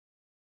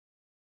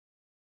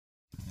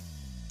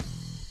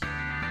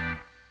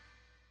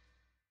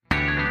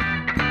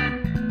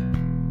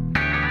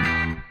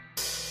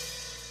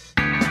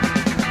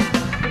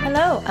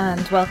Hello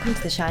and welcome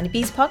to the Shiny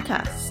Bees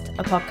podcast,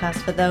 a podcast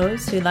for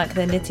those who like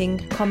their knitting,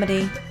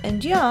 comedy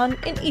and yarn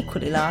in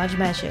equally large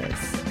measures.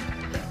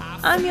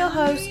 I'm your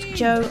host,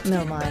 Jo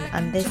Millmine,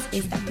 and this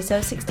is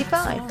episode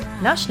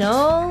 65,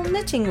 National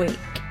Knitting Week.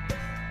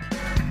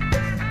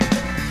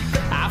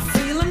 I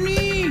feel a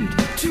need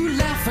to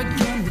laugh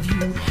again with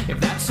you,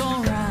 if that's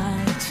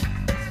alright.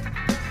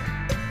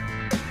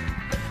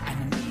 I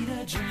need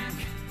a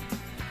drink,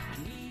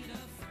 I need a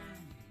friend.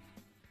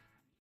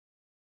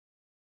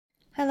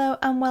 Hello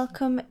and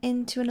welcome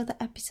into another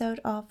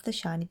episode of the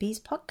Shiny Bees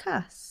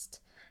podcast.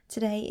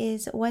 Today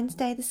is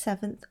Wednesday the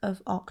 7th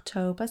of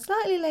October,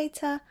 slightly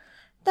later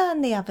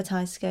than the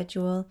advertised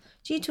schedule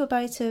due to a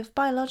bout of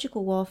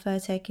biological warfare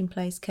taking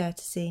place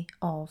courtesy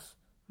of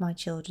my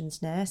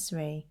children's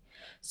nursery.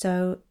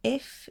 So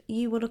if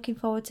you were looking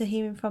forward to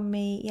hearing from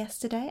me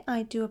yesterday,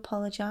 I do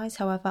apologise.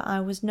 However,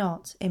 I was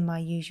not in my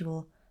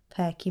usual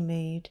perky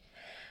mood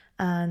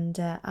and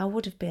I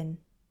would have been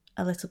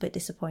a little bit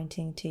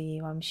disappointing to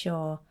you, I'm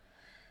sure.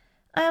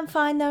 I am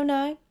fine though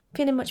now,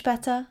 feeling much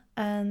better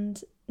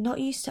and not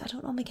used to, I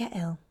don't normally get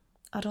ill.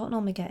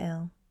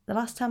 The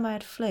last time I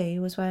had flu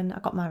was when I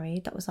got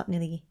married. That was like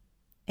nearly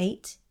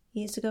 7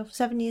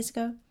 years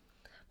ago.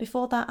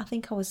 Before that, I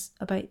think I was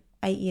about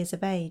 8 years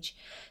of age.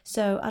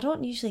 So I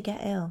don't usually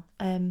get ill.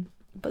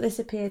 But this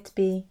appeared to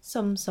be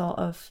some sort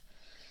of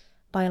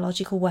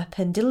biological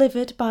weapon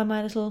delivered by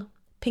my little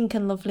pink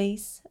and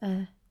lovelies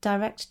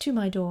direct to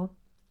my door.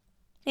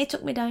 It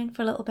took me down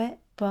for a little bit,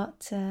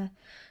 but a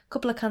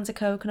couple of cans of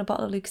Coke and a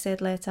bottle of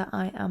Lucozade later,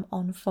 I am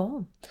on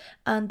form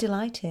and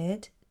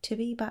delighted to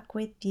be back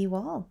with you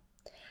all.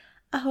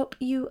 I hope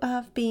you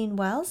have been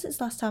well since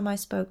last time I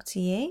spoke to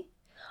you.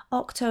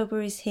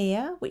 October is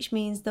here, which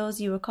means those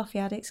of you who are coffee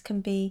addicts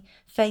can be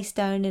face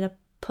down in a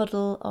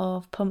puddle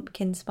of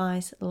pumpkin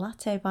spice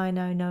latte by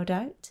now, no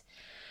doubt.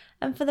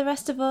 And for the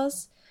rest of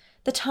us,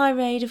 the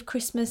tirade of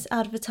Christmas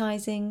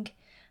advertising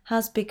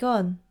has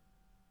begun.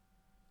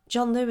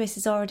 John Lewis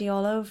is already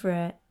all over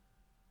it.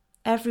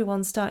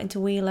 Everyone's starting to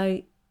wheel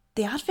out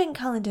the advent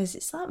calendars.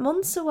 It's like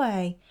months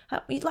away.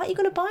 Like you're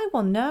going to buy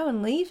one now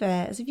and leave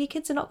it, as if your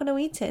kids are not going to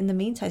eat it in the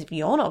meantime. If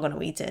you're not going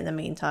to eat it in the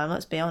meantime,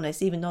 let's be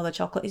honest, even though the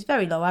chocolate is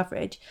very low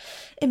average,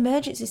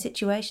 emergency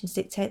situations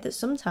dictate that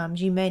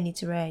sometimes you may need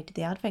to raid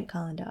the advent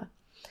calendar.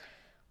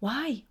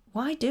 Why?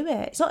 Why do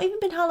it? It's not even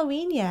been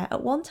Halloween yet.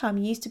 At one time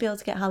you used to be able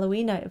to get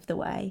Halloween out of the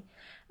way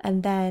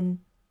and then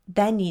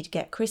you'd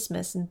get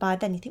Christmas, and by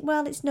then you think,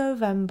 well, it's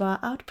November.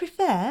 I'd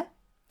prefer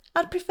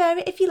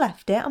it if you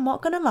left it, I'm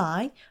not going to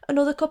lie,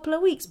 another couple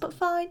of weeks, but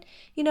fine.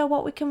 You know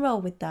what, we can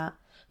roll with that.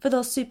 For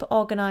those super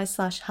organised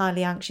 /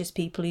 highly anxious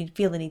people who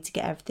feel the need to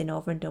get everything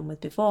over and done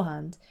with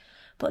beforehand.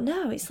 But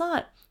no, it's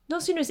like, no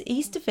sooner is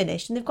Easter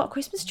finished and they've got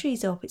Christmas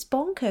trees up. It's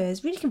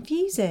bonkers, really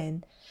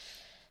confusing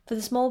for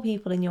the small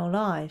people in your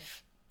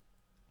life.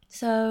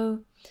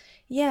 So,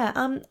 yeah,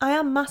 I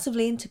am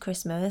massively into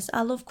Christmas.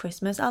 I love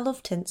Christmas. I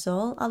love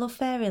tinsel. I love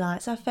fairy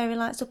lights. I have fairy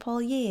lights up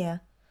all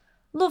year.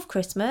 Love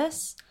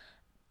Christmas.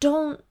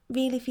 Don't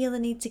really feel the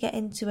need to get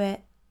into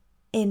it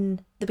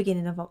in the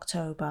beginning of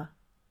October,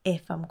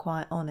 if I'm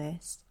quite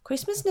honest.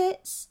 Christmas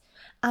knits.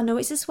 I know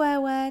it's a swear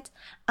word.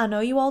 I know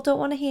you all don't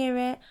want to hear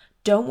it.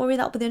 Don't worry,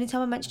 that'll be the only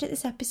time I mention it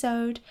this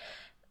episode.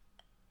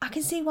 I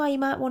can see why you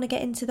might want to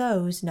get into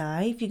those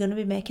now if you're going to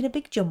be making a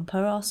big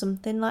jumper or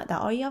something like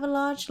that, or you have a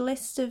large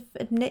list of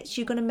knits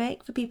you're going to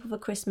make for people for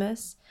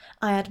Christmas.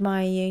 I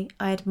admire you.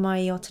 I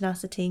admire your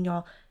tenacity and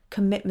your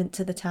commitment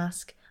to the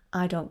task.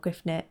 I don't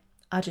gift knit.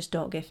 I just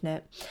don't gift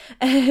knit.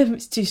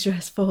 It's too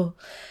stressful.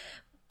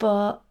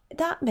 But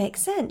that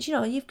makes sense. You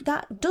know,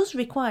 that does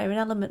require an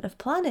element of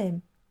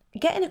planning.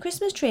 Getting a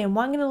Christmas tree and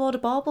wanging a load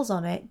of baubles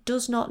on it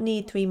does not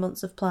need 3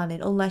 months of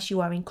planning unless you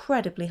are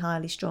incredibly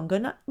highly strung.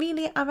 And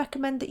really, I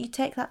recommend that you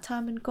take that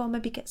time and go and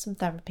maybe get some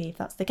therapy if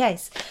that's the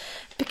case.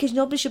 Because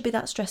nobody should be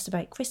that stressed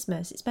about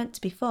Christmas. It's meant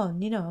to be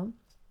fun, you know.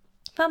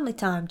 Family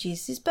time,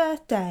 Jesus'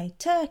 birthday,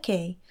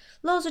 turkey,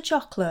 loads of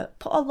chocolate,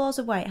 put all those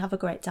away, have a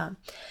great time.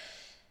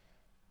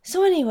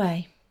 So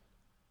anyway,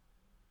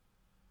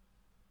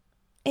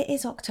 it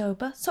is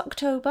October. It's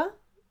October.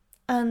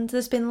 And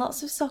there's been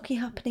lots of socky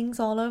happenings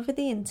all over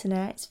the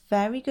internet. It's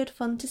very good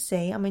fun to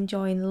see. I'm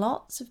enjoying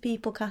lots of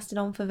people casting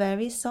on for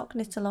various sock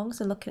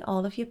knit-alongs and looking at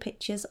all of your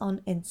pictures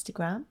on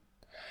Instagram.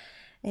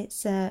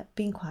 It's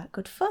been quite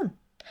good fun.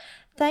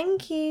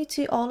 Thank you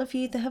to all of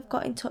you that have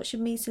got in touch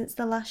with me since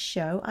the last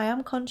show. I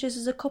am conscious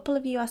there's a couple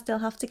of you I still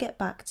have to get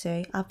back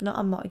to.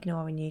 I'm not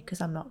ignoring you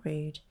because I'm not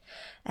rude.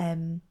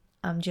 I'm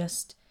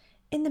just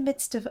in the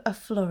midst of a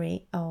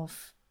flurry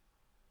of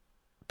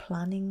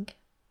planning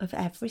of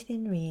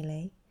everything,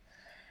 really.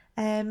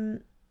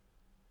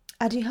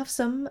 I do have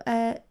some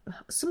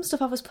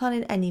stuff I was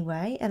planning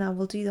anyway, and I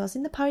will do those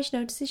in the parish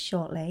notices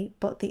shortly.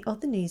 But the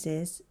other news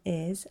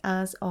is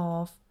as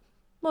of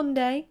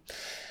Monday,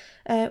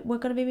 we're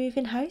going to be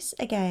moving house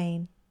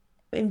again.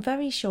 In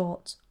very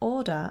short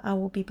order, I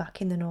will be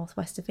back in the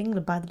northwest of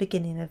England by the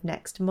beginning of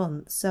next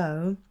month.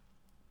 So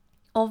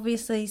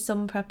Obviously,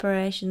 some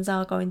preparations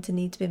are going to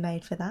need to be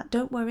made for that.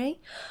 Don't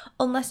worry.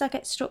 Unless I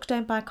get struck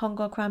down by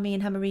Congo crammy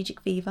and hemorrhagic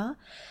fever,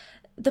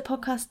 the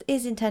podcast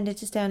is intended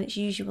to stay on its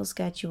usual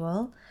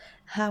schedule.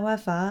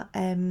 However, I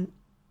am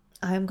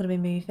going to be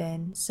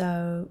moving,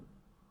 so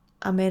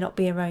I may not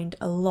be around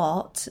a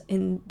lot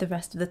in the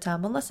rest of the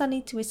time unless I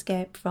need to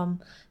escape from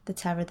the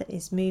terror that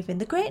is moving.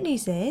 The great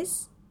news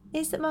is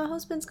that my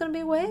husband's going to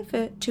be away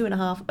for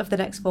 2.5 of the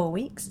next 4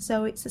 weeks,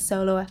 so it's a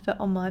solo effort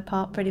on my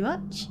part pretty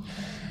much.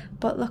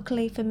 But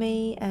luckily for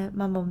me,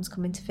 my mum's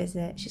coming to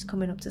visit. She's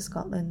coming up to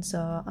Scotland,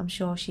 so I'm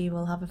sure she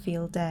will have a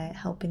field day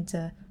helping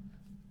to,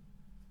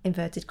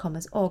 inverted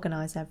commas,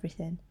 organise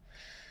everything.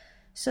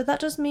 So that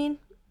does mean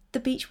the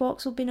beach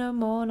walks will be no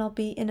more, and I'll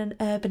be in an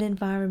urban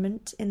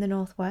environment in the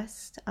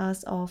northwest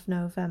as of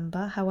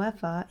November.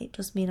 However, it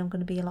does mean I'm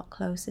going to be a lot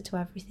closer to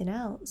everything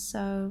else.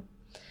 So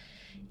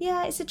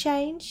yeah, it's a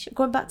change.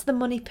 Going back to the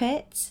money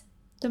pit,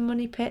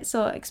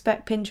 so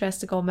expect Pinterest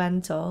to go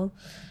mental.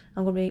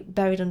 I'm going to be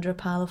buried under a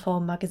pile of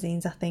Home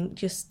magazines, I think,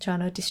 just trying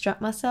to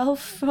distract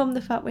myself from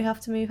the fact we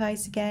have to move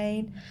house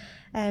again.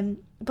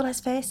 But let's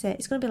face it,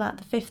 it's going to be like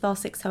the 5th or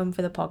 6th home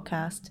for the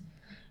podcast.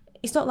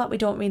 It's not like we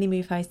don't really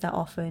move house that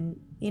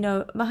often. You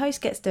know, my house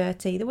gets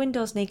dirty, the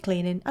windows need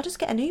cleaning, I just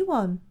get a new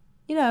one.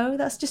 You know,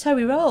 that's just how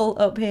we roll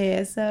up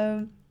here.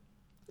 So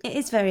it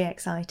is very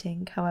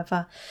exciting.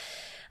 However,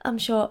 I'm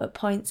sure at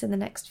points in the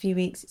next few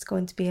weeks it's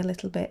going to be a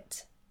little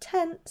bit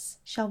tense,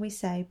 shall we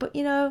say. But,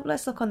 you know,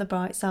 let's look on the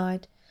bright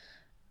side.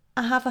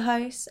 I have a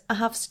house, I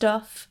have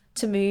stuff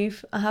to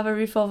move, I have a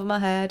roof over my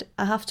head,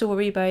 I have to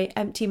worry about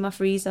emptying my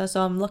freezer,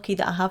 so I'm lucky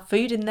that I have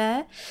food in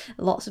there.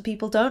 Lots of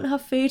people don't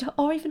have food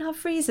or even have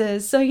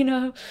freezers, so, you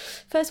know,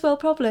 first world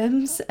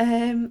problems.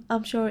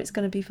 I'm sure it's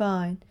going to be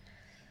fine.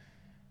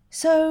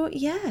 So,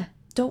 yeah,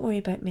 don't worry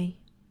about me.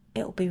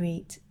 It'll be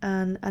right.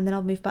 And then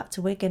I'll move back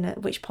to Wigan,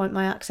 at which point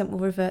my accent will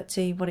revert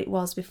to what it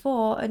was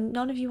before, and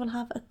none of you will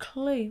have a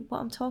clue what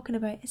I'm talking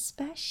about,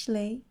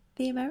 especially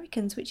the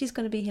Americans, which is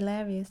going to be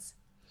hilarious.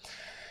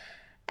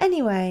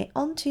 Anyway,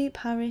 on to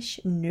parish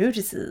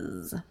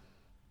notices.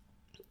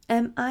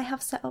 I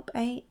have set up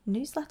a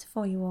newsletter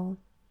for you all.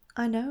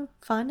 I know,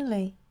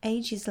 finally,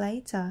 ages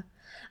later.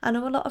 I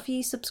know a lot of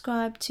you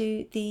subscribe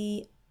to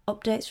the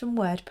updates from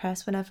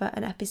WordPress whenever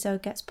an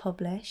episode gets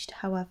published.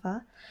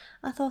 However,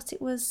 I thought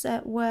it was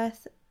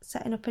worth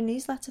setting up a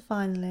newsletter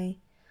finally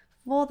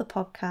for the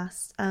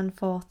podcast and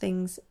for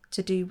things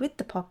to do with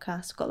the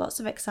podcast. I've got lots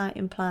of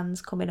exciting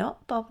plans coming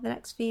up over the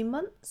next few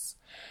months,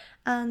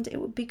 and it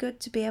would be good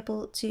to be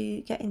able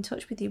to get in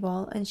touch with you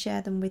all and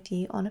share them with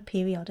you on a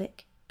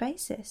periodic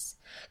basis.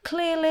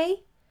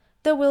 Clearly,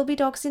 there will be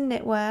dogs in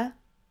knitwear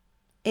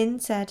in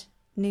said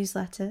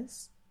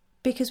newsletters,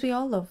 because we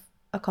all love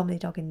a comedy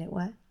dog in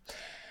knitwear.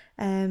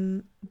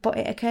 But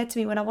it occurred to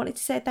me when I wanted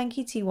to say thank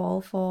you to you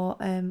all for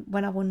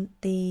when I won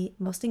the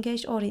Most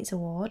Engaged Audience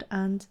Award,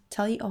 and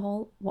tell you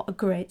all what a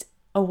great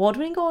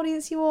award-winning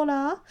audience you all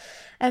are,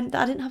 that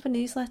I didn't have a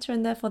newsletter,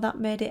 and therefore that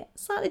made it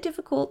slightly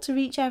difficult to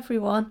reach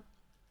everyone,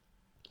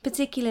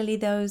 particularly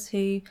those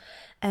who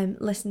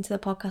listen to the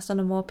podcast on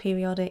a more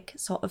periodic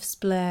sort of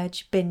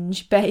splurge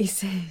binge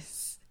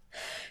basis.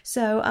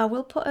 So I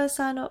will put a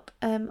sign up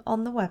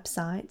on the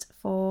website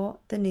for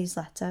the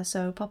newsletter,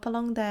 so pop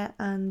along there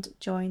and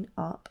join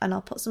up, and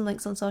I'll put some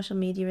links on social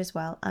media as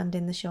well and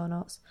in the show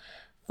notes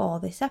for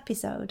this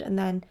episode, and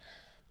then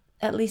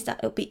at least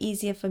it'll be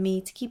easier for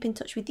me to keep in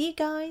touch with you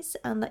guys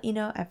and let you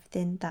know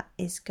everything that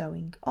is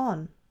going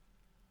on.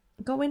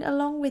 Going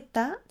along with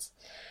that,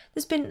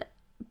 there's been,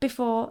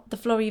 before the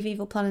flurry of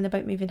evil planning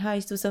about moving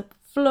house, there was a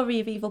flurry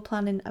of evil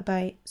planning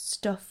about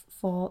stuff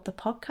for the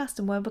podcast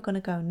and where we're going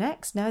to go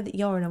next. Now that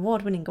you're an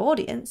award-winning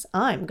audience,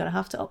 I'm going to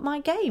have to up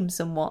my game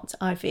somewhat,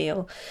 I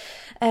feel,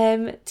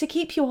 to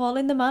keep you all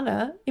in the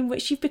manner in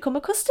which you've become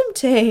accustomed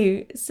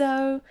to.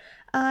 So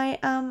I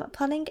am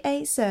planning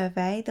a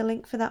survey. The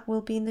link for that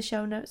will be in the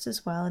show notes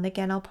as well. And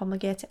again, I'll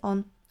promulgate it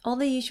on all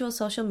the usual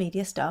social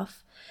media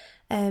stuff.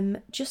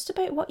 Just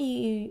about what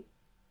you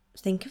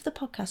think of the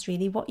podcast,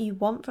 really, what you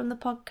want from the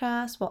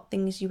podcast, what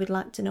things you would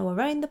like to know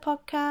around the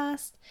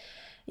podcast.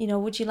 You know,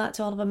 would you like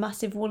to all have a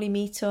massive woolly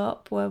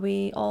meetup where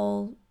we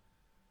all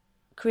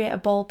create a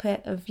ball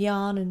pit of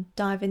yarn and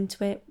dive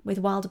into it with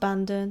wild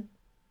abandon?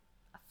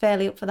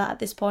 Fairly up for that at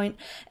this point.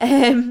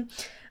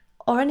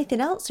 Or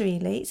anything else,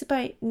 really. It's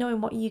about knowing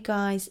what you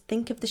guys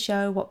think of the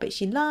show, what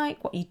bits you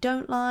like, what you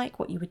don't like,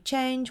 what you would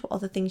change, what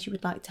other things you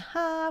would like to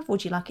have.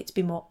 Would you like it to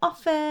be more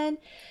often?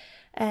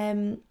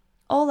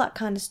 All that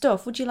kind of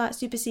stuff. Would you like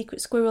Super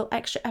Secret Squirrel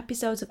extra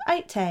episodes of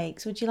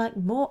outtakes? Would you like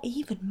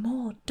even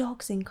more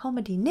dogs in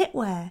comedy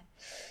knitwear?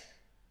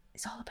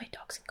 It's all about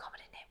dogs in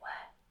comedy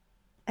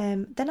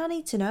knitwear. Then I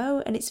need to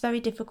know, and it's very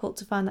difficult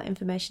to find that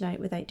information out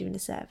without doing a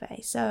survey.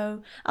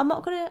 So I'm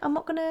not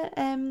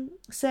gonna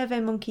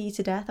survey monkey you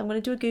to death. I'm gonna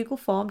do a Google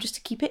form just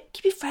to keep it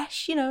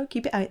fresh, you know,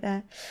 keep it out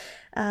there,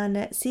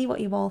 and see what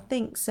you all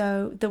think.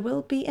 So there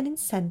will be an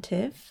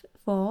incentive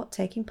for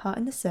taking part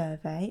in the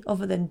survey,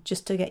 other than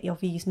just to get your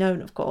views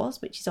known, of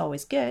course, which is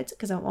always good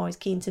because I'm always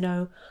keen to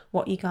know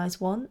what you guys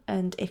want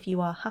and if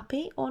you are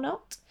happy or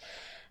not.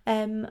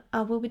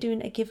 I will be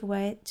doing a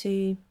giveaway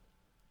to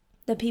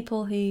the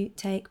people who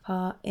take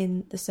part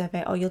in the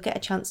survey, or you'll get a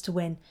chance to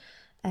win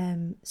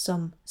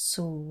some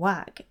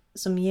swag,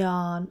 some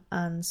yarn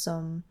and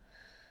some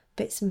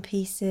bits and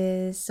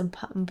pieces, some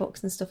pattern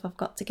books and stuff I've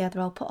got together.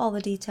 I'll put all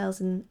the details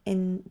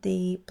in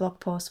the blog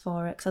post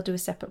for it, because I'll do a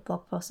separate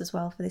blog post as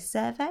well for this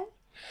survey.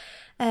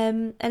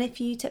 And if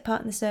you take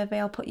part in the survey,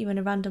 I'll put you in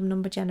a random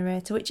number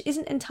generator, which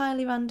isn't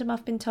entirely random,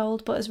 I've been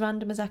told, but as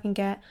random as I can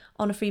get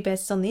on a free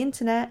basis on the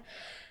internet.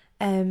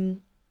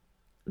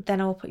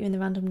 Then I will put you in the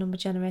random number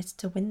generator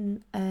to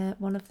win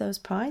one of those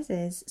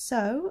prizes.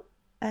 So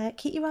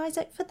keep your eyes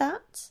out for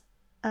that,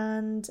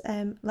 and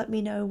let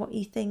me know what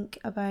you think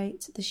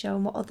about the show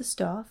and what other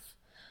stuff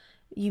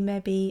you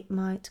maybe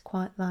might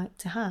quite like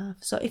to have.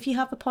 So if you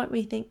have a point where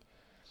you think,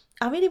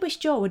 I really wish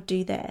Jo would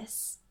do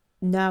this,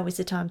 now is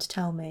the time to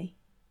tell me.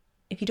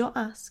 If you don't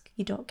ask,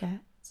 you don't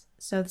get.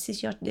 So this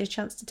is your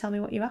chance to tell me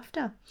what you're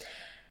after.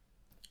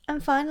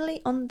 And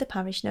finally, on the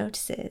parish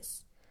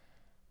notices.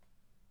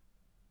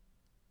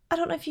 I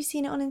don't know if you've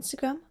seen it on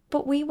Instagram,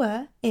 but we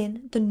were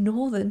in the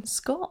Northern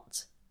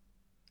Scot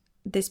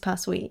this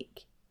past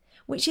week,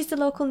 which is the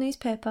local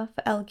newspaper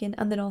for Elgin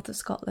and the north of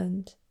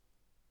Scotland.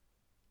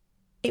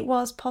 It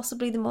was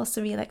possibly the most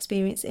surreal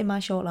experience in my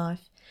short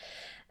life.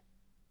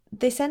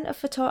 They sent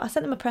I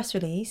sent them a press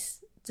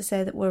release to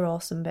say that we're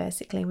awesome,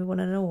 basically. We won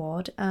an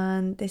award,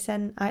 and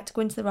I had to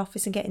go into their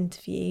office and get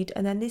interviewed,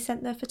 and then they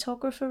sent their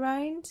photographer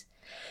round.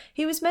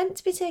 He was meant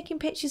to be taking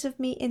pictures of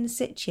me in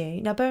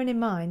situ. Now, bearing in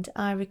mind,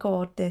 I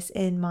record this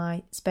in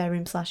my spare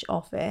room /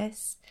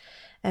 office,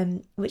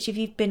 which if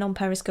you've been on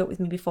Periscope with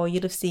me before,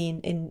 you'll have seen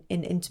in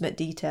intimate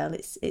detail.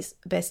 It's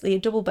basically a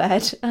double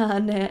bed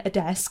and a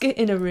desk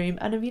in a room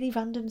and a really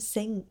random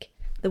sink,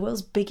 the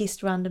world's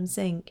biggest random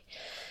sink.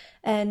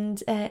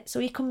 And so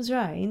he comes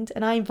round,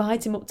 and I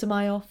invite him up to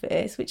my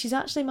office, which is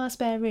actually my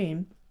spare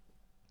room,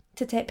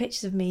 to take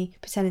pictures of me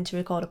pretending to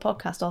record a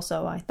podcast, or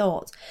so I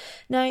thought.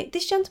 Now,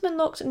 this gentleman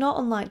looked not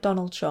unlike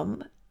Donald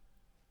Trump,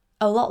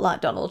 a lot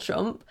like Donald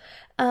Trump,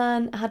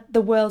 and had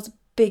the world's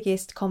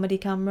biggest comedy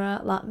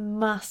camera, like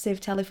massive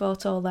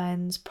telephoto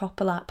lens,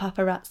 proper like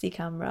paparazzi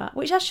camera,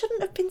 which I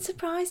shouldn't have been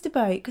surprised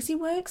about because he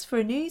works for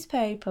a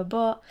newspaper.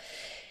 But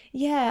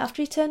yeah,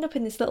 after he turned up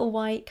in this little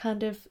white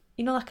kind of,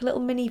 you know, like a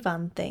little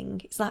minivan thing,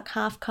 it's like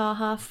half car,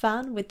 half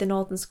van with the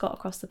Northern Scot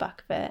across the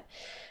back of it.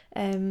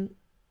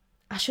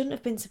 I shouldn't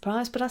have been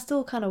surprised, but I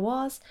still kind of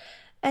was.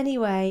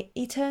 Anyway,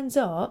 he turns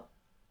up,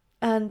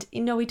 and,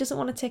 you know, he doesn't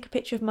want to take a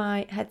picture of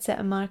my headset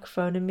and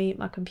microphone and me at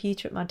my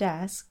computer at my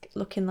desk,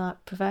 looking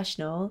like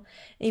professional.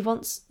 He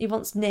wants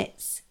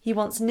knits. He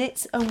wants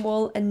knits and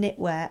wool and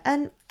knitwear.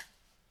 And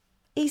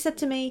he said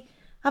to me,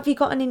 "Have you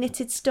got any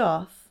knitted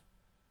stuff?"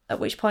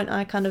 At which point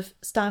I kind of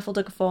stifled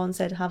a guffaw and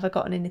said, "Have I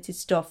got any knitted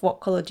stuff? What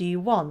colour do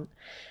you want?"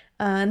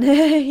 And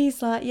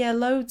he's like, "Yeah,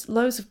 loads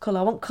of colour.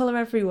 I want colour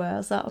everywhere." I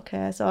was like,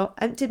 okay. So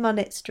I emptied my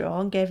knit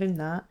straw and gave him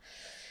that.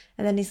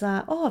 And then he's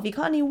like, "Oh, have you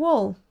got any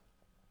wool?"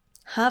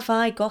 "Have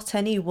I got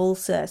any wool,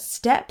 sir?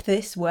 Step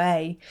this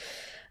way."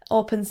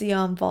 Opens the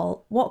yarn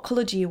vault. "What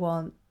colour do you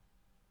want?"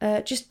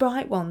 Just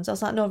bright ones." I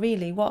was like, "No,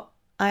 really, what?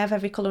 I have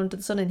every colour under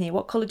the sun in here.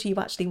 What colour do you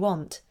actually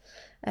want?"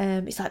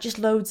 It's like, "Just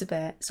loads of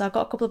it." So I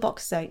got a couple of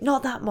boxes out.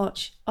 "Not that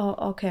much." "Oh,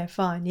 okay,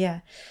 fine,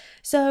 yeah."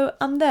 So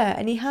I'm there,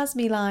 and he has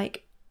me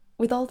like,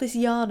 with all this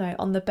yarn out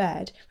on the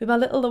bed, with my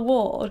little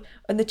award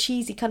and the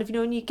cheesy kind of, you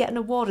know, when you get an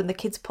award and the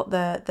kids put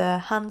their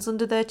hands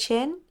under their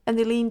chin and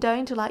they lean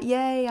down to like,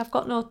 "Yay, I've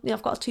got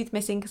a tooth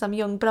missing because I'm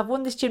young, but I've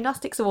won this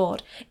gymnastics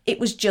award." It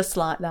was just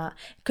like that,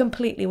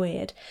 completely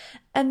weird.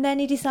 And then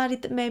he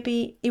decided that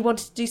maybe he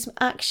wanted to do some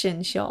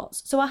action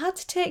shots, so I had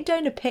to take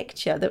down a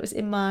picture that was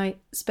in my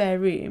spare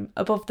room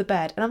above the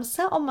bed, and I'm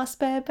sat on my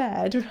spare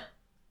bed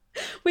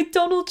with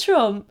Donald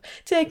Trump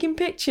taking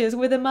pictures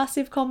with a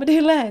massive comedy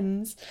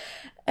lens.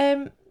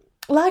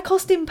 Like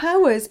Austin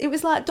Powers. It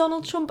was like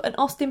Donald Trump and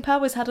Austin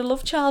Powers had a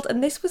love child,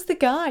 and this was the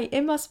guy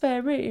in my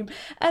spare room.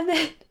 And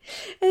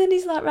then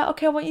he's like, "Right,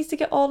 okay, I want you to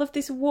get all of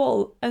this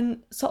wool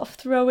and sort of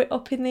throw it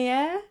up in the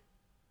air."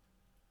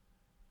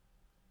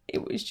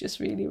 It was just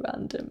really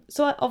random.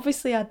 So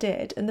I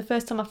did, and the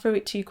first time I threw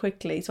it too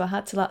quickly, so I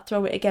had to like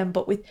throw it again,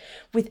 but with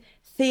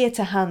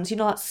theatre hands, you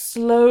know, like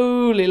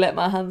slowly let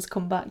my hands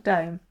come back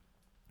down.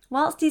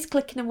 Whilst he's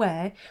clicking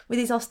away with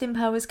his Austin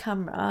Powers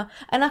camera,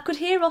 and I could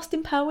hear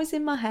Austin Powers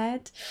in my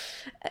head,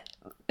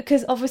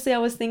 because obviously I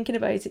was thinking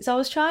about it. So I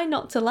was trying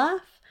not to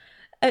laugh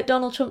at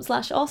Donald Trump /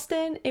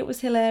 Austin. It was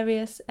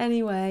hilarious.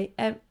 Anyway,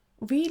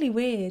 really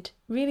weird,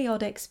 really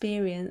odd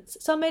experience.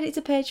 So I made it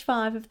to page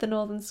 5 of the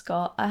Northern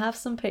Scot. I have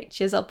some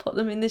pictures. I'll put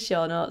them in the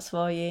show notes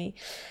for you.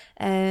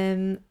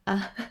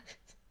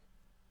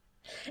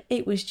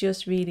 It was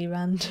just really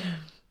random.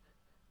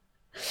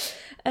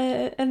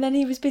 And then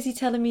he was busy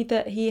telling me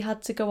that he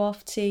had to go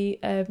off to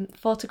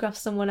photograph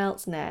someone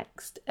else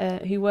next,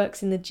 who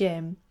works in the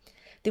gym.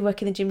 they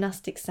work in the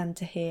gymnastics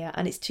centre here,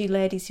 and it's two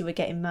ladies who are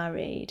getting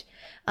married,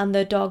 and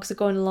their dogs are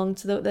going along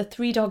to the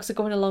three dogs are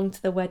going along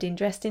to the wedding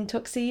dressed in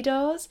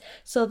tuxedos.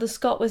 So the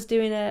Scot was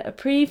doing a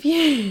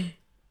preview.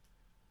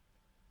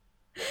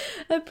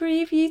 A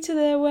preview to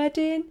their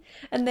wedding,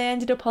 and they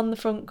ended up on the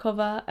front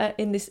cover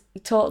in this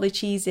totally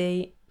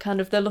cheesy kind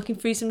of, they're looking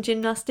through some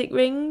gymnastic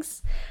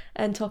rings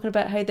and talking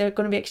about how they're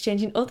going to be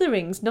exchanging other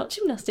rings, not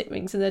gymnastic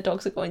rings, and their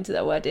dogs are going to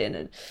their wedding,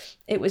 and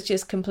it was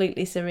just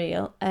completely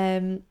surreal.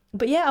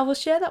 But yeah, I will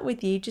share that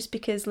with you just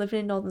because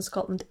living in Northern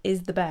Scotland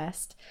is the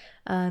best,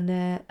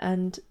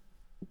 and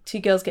two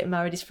girls getting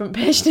married is front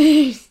page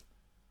news.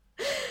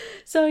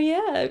 So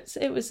yeah,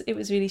 it was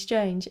really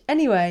strange.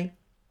 Anyway,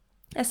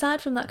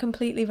 aside from that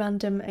completely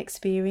random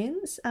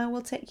experience, I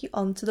will take you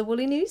on to the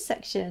Woolly News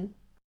section.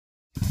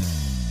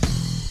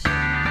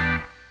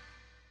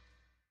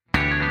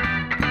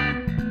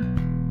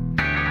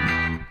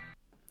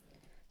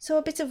 So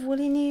a bit of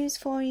woolly news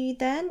for you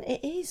then.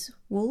 It is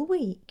Wool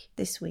Week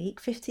this week,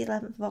 5th to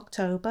 11th of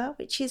October,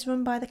 which is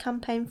run by the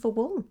Campaign for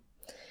Wool,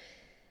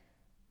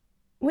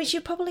 which you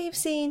probably have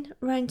seen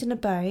round and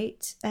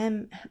about.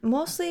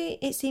 Mostly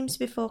it seems to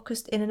be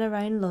focused in and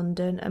around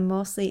London, and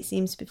mostly it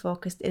seems to be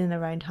focused in and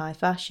around high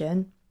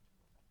fashion.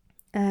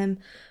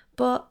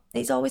 But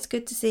it's always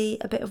good to see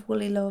a bit of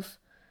woolly love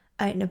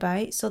out and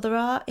about. So there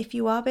are, if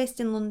you are based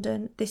in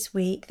London this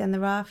week, then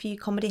there are a few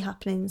comedy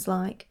happenings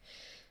like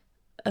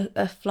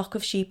a flock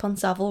of sheep on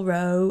Savile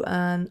Row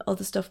and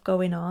other stuff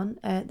going on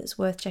that's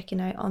worth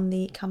checking out on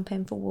the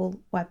Campaign for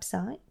Wool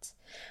website.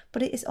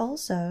 But it is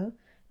also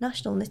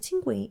National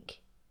Knitting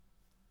Week,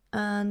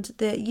 and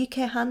the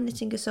UK Hand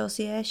Knitting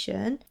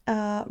Association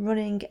are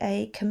running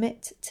a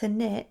Commit to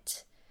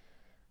Knit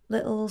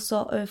little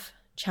sort of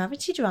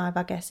charity drive,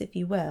 I guess, if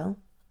you will.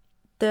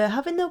 They're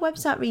having their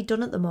website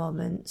redone at the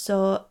moment,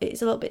 so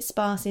it's a little bit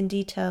sparse in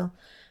detail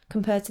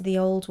compared to the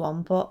old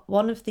one, but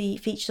one of the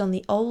features on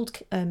the old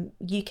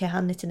UK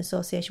Hand Knitting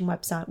Association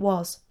website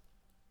was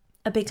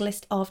a big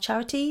list of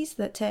charities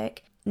that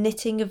take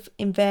knitting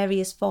in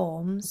various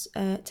forms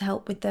to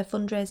help with their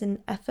fundraising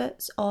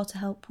efforts or to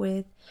help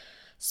with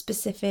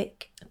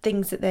specific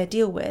things that they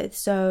deal with.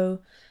 So,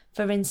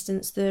 for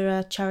instance, there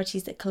are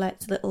charities that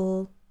collect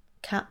little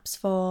caps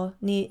for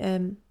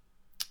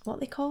what are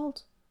they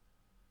called?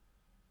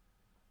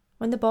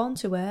 When they're born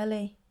too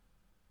early.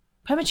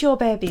 Premature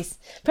babies.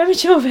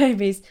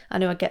 I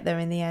knew I'd get there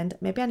in the end.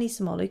 Maybe I need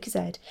some more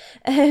Lucozade.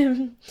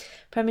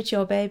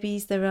 Premature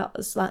babies. There are,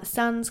 like,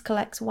 Sands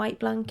collects white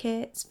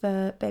blankets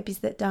for babies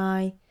that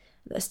are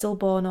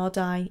stillborn or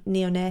die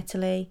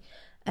neonatally.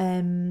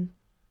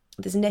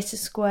 There's Knit a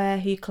Square,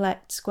 who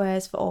collect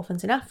squares for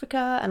orphans in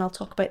Africa, and I'll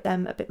talk about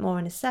them a bit more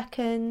in a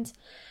second.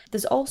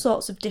 There's all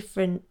sorts of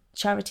different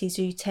charities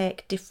who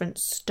take different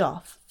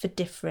stuff for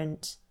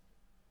different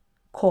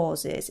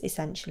causes,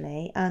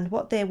 essentially, and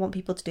what they want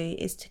people to do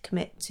is to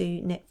commit to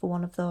knit for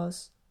one of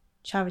those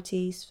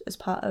charities as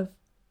part of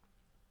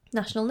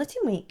National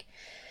Knitting Week.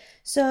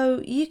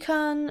 So you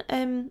can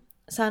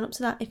sign up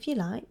to that if you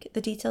like. The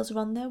details are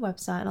on their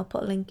website, and I'll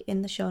put a link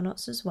in the show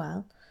notes as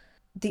well.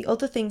 The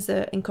other things that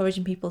are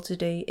encouraging people to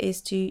do is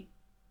to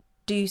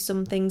do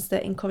some things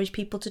that encourage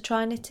people to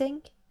try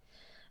knitting.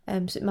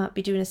 So it might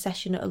be doing a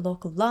session at a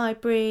local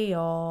library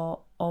or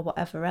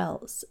whatever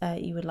else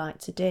you would like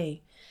to do.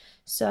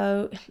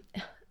 So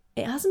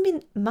it hasn't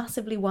been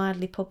massively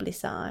widely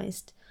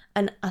publicised,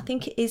 and I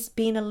think it is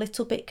being a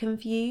little bit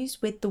confused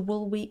with the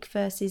Wool Week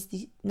versus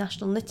the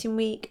National Knitting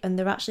Week, and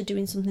they're actually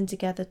doing something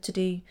together to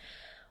do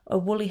a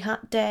Woolly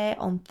Hat Day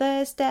on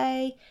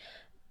Thursday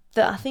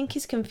that I think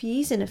is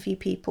confusing a few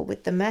people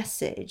with the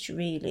message,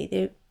 really.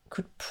 They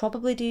could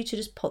probably do to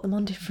just put them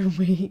on different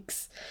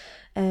weeks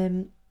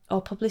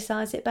or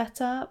publicise it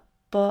better.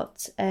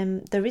 But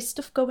there is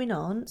stuff going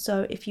on,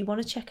 so if you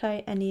want to check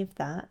out any of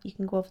that, you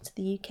can go over to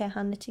the UK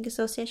Hand Knitting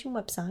Association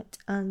website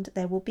and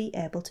they will be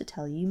able to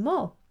tell you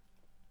more.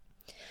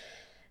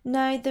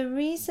 Now, the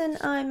reason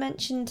I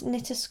mentioned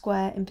Knit a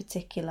Square in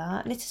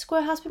particular, Knit a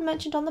Square has been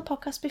mentioned on the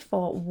podcast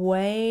before,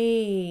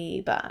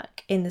 way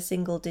back in the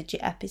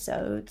single-digit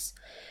episodes.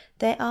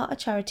 They are a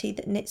charity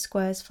that knits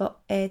squares for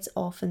AIDS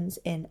orphans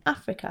in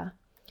Africa.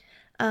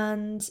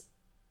 And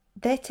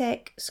they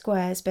take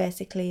squares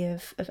basically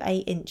of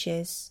 8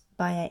 inches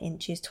by 8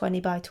 inches, 20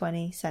 by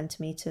 20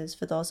 centimetres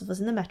for those of us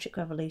in the metric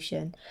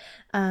revolution,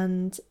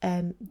 and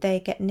they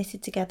get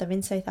knitted together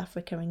in South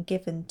Africa and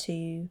given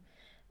to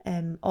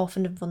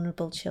orphaned and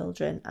vulnerable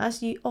children.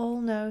 As you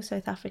all know,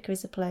 South Africa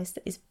is a place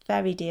that is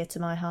very dear to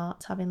my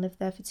heart, having lived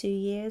there for 2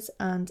 years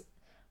and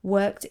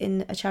worked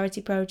in a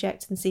charity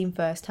project and seen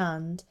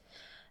firsthand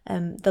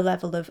the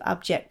level of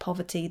abject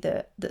poverty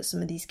that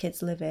some of these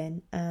kids live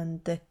in,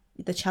 and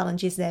the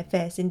challenges they're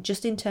facing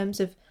just in terms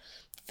of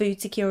food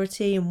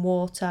security and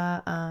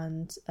water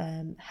and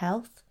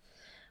health,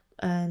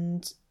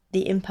 and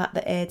the impact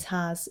that AIDS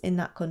has in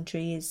that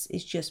country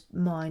is just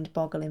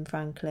mind-boggling,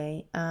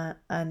 frankly, and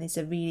it's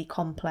a really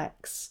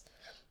complex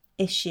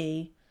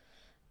issue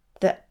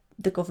that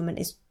the government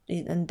is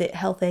and the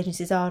health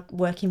agencies are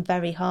working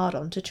very hard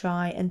on to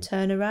try and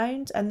turn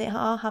around, and they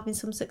are having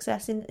some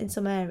success in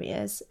some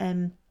areas.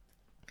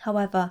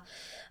 However,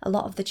 a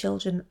lot of the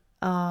children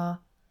are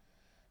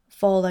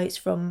fallouts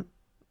from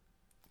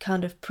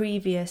kind of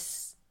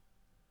previous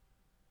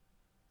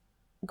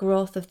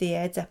growth of the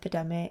AIDS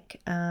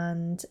epidemic,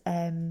 and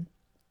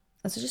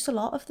there's just a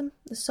lot of them.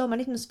 There's so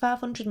many of them. There's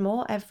 500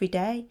 more every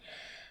day.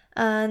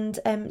 And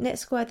Knit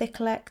Square, they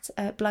collect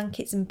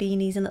blankets and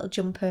beanies and little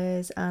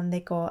jumpers, and they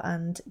go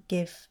and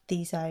give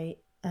these out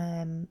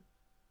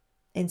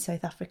in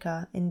South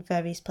Africa in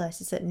various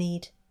places that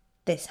need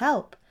this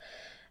help.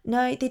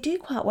 Now, they do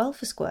quite well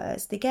for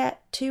squares. They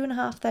get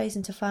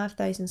 2,500 to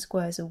 5,000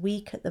 squares a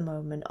week at the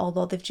moment,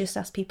 although they've just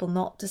asked people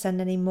not to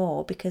send any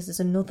more because there's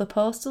another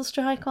postal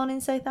strike on in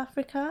South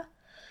Africa.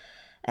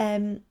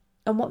 And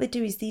what they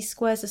do is these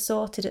squares are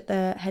sorted at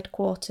their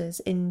headquarters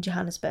in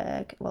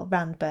Johannesburg, well,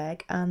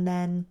 Randburg, and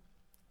then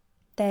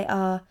they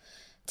are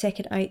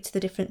taken out to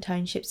the different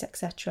townships,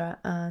 etc.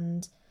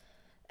 And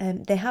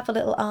they have a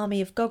little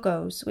army of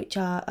gogos, which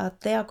are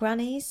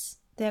grannies.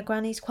 They are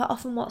grannies. Quite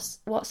often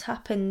what's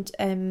happened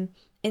in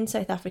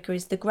South Africa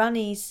is the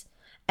grannies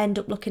end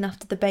up looking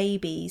after the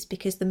babies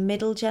because the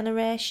middle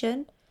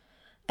generation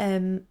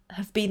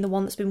have been the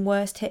one that's been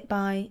worst hit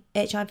by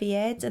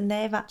HIV/AIDS, and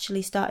they've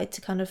actually started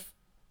to kind of,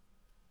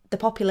 the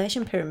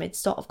population pyramid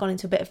sort of gone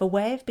into a bit of a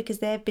wave because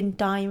they've been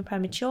dying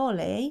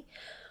prematurely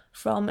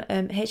from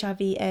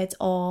HIV/AIDS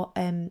or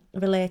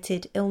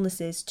related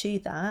illnesses to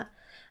that,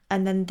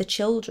 and then the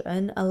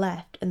children are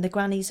left and the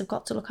grannies have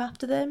got to look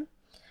after them.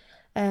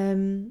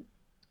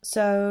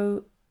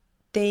 So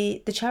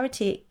the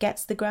charity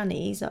gets the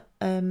grannies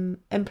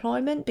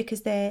employment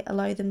because they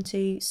allow them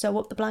to sew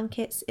up the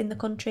blankets in the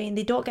country, and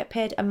they don't get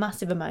paid a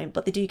massive amount,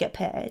 but they do get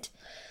paid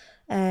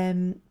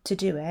to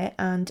do it,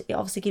 and it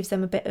obviously gives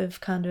them a bit of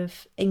kind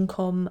of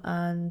income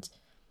and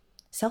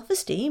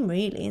self-esteem,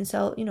 really, and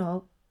so, you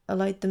know,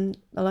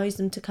 allows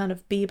them to kind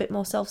of be a bit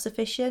more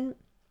self-sufficient.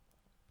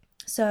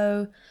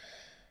 So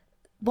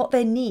what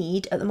they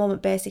need at the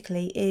moment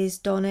basically is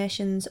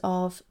donations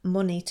of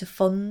money to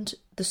fund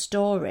the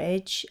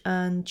storage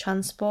and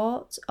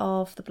transport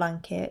of the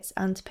blankets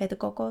and to pay the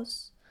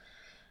gogos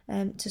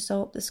to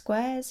sew up the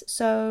squares.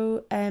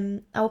 So I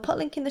will put a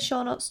link in the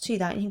show notes to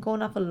that, and you can go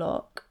and have a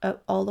look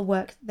at all the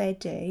work that they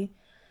do.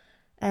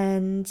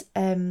 And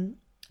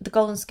the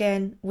Golden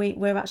Skein,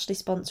 we're actually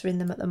sponsoring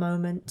them at the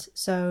moment,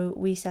 so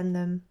we send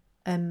them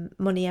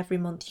money every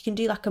month. You can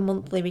do like a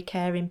monthly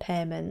recurring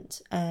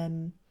payment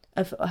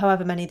of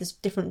however many, there's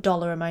different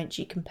dollar amounts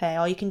you can pay,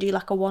 or you can do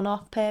like a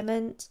one-off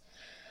payment.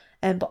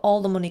 But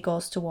all the money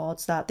goes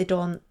towards that. They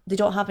don't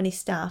have any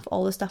staff.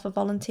 All the staff are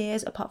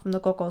volunteers, apart from the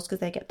gogos, because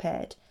they get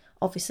paid,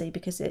 obviously,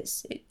 because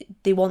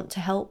they want to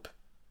help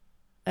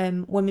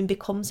women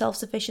become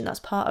self-sufficient. That's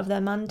part of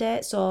their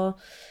mandate, so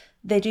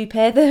they do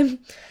pay them.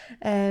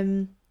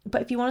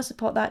 But if you want to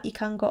support that, you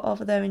can go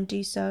over there and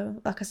do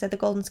so. Like I said, the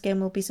Golden Skein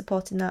will be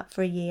supporting that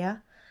for a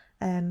year,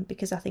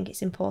 because I think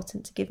it's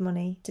important to give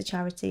money to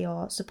charity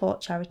or support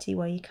charity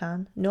where you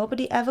can.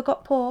 Nobody ever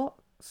got poor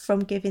from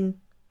giving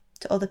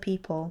to other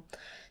people,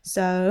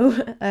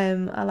 so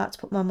I like to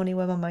put my money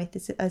where my mouth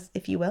is, as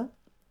if you will,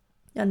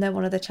 and they're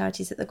one of the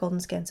charities that the Golden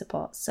Skein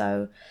supports.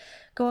 So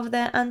go over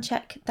there and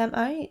check them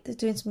out. They're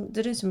doing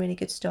some really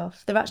good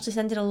stuff. They're actually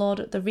they're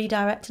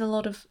redirecting a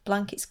lot of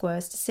blanket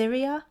squares to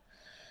Syria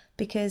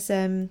because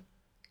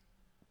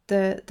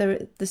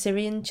the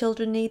Syrian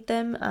children need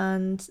them,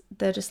 and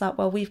they're just like,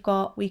 well, we've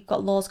got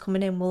laws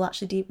coming in, we'll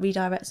actually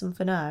redirect some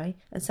for now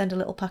and send a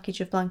little package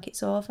of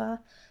blankets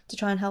over to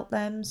try and help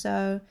them.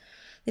 So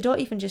they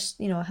don't even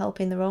just, help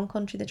in their own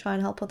country, they try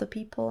and help other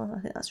people. I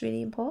think that's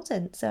really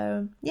important.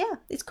 So yeah,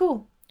 it's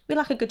cool. We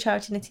like a good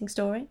charity knitting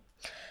story.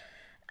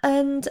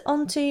 And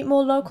on to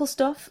more local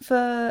stuff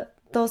for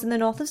those in the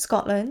north of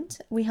Scotland.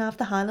 We have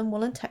the Highland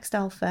Wool and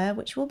Textile Fair,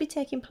 which will be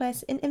taking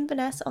place in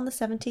Inverness on the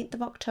 17th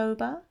of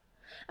October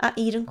at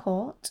Eden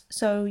Court.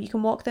 So you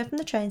can walk there from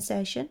the train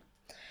station.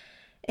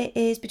 It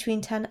is between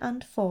 10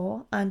 and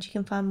 4, and you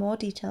can find more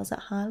details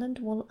at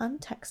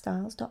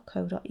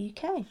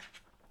highlandwoolandtextiles.co.uk.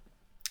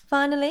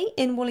 Finally,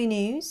 in woolly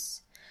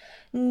news,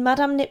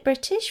 Madame Knit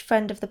British,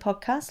 friend of the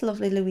podcast,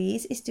 lovely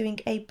Louise, is doing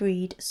a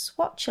breed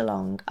swatch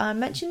along. I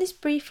mentioned this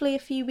briefly a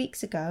few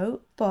weeks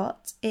ago,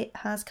 but it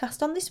has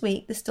cast on this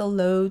week. There's still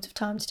loads of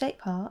time to take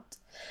part.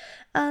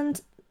 And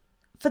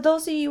for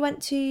those of you who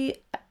went to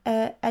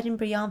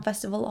Edinburgh Yarn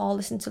Festival or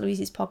listened to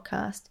Louise's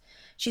podcast,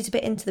 she's a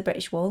bit into the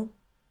British wool.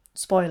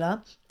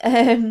 Spoiler.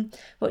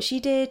 But she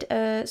did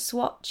a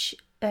swatch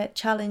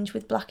challenge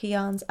with Blacker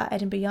Yarns at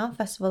Edinburgh Yarn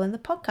Festival in the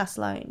podcast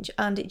lounge,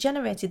 and it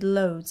generated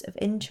loads of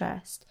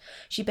interest.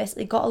 She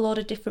basically got a lot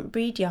of different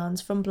breed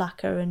yarns from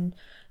Blacker and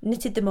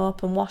knitted them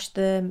up and washed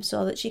them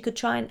so that she could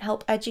try and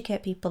help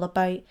educate people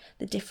about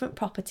the different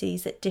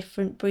properties that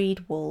different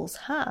breed wools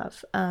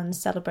have and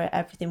celebrate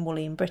everything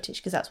woolly and British,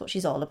 because that's what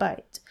she's all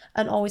about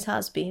and always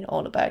has been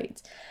all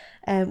about,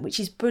 which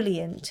is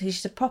brilliant.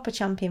 She's a proper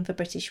champion for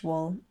British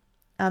wool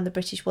and the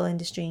British wool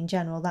industry in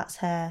general. That's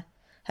her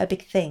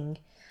big thing.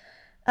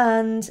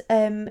 And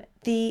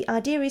the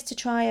idea is to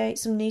try out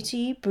some new to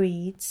you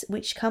breeds,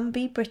 which can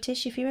be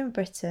British if you're in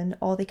Britain,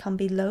 or they can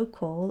be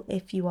local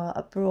if you are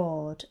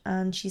abroad.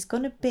 And she's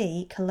going to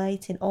be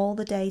collating all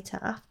the data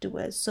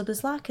afterwards. So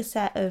there's like a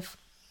set of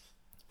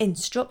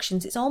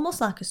instructions. It's almost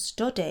like a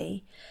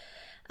study.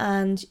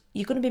 And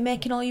you're going to be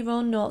making all your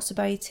own notes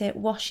about it,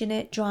 washing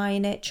it,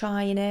 drying it,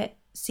 trying it,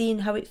 seeing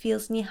how it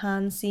feels in your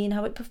hands, seeing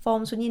how it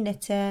performs when you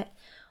knit it,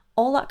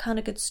 all that kind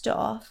of good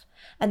stuff.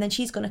 And then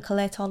she's going to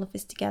collate all of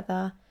this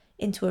together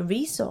into a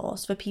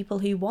resource for people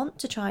who want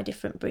to try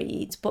different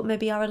breeds but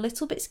maybe are a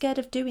little bit scared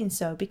of doing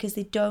so because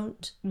they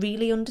don't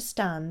really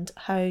understand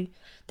how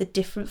the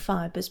different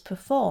fibres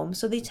perform.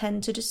 So they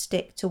tend to just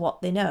stick to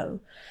what they know,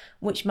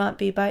 which might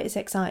be about as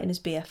exciting as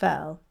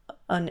BFL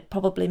and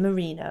probably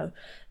Merino.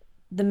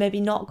 They're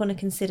maybe not going to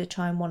consider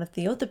trying one of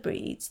the other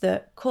breeds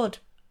that could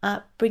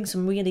bring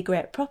some really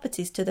great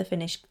properties to the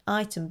finished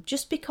item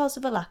just because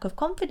of a lack of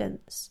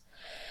confidence.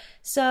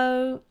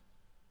 So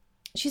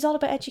she's all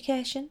about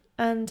education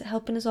and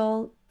helping us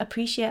all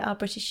appreciate our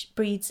British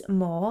breeds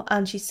more,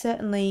 and she's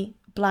certainly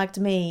blagged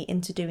me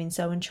into doing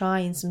so and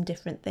trying some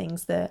different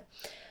things that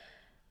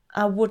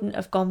I wouldn't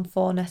have gone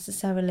for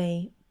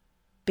necessarily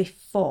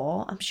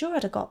before. I'm sure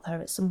I'd have got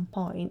there at some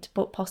point,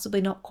 but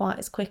possibly not quite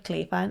as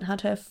quickly if I hadn't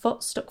had her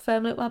foot stuck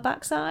firmly at my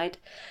backside.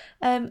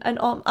 And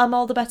I'm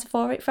all the better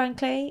for it,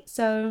 frankly.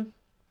 So,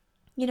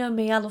 you know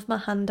me, I love my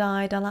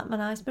hand-dyed, I like my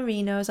nice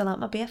merinos, I like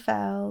my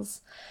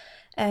BFLs.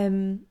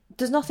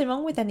 There's nothing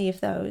wrong with any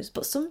of those,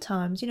 but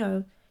sometimes, you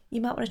know,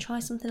 you might want to try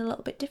something a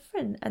little bit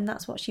different, and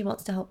that's what she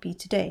wants to help you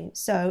to do.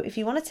 So if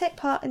you want to take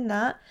part in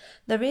that,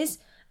 there is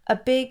a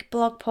big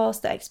blog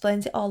post that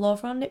explains it all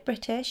over on Knit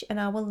British, and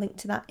I will link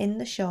to that in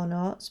the show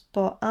notes.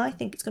 But I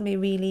think it's going to be a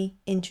really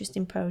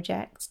interesting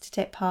project to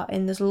take part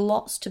in. There's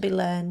lots to be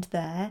learned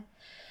there,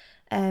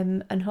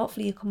 and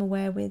hopefully you come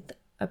away with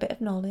a bit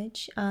of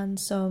knowledge and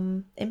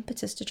some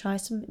impetus to try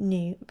some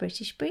new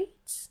British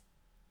breeds.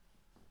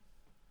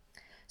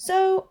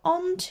 So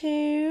on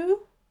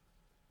to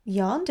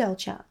Yarndale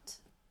chat.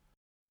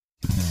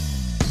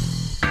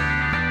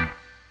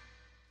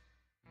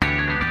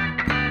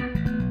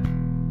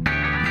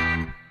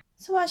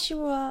 So as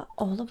you are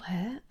all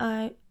aware,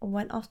 I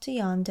went off to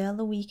Yarndale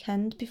the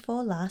weekend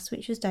before last,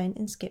 which was down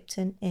in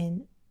Skipton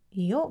in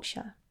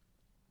Yorkshire.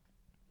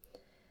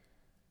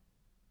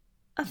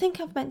 I think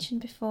I've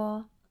mentioned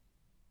before,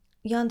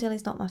 Yarndale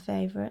is not my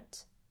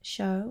favourite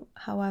show.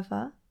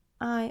 However,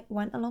 I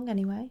went along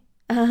anyway,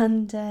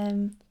 and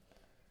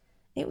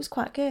it was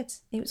quite good.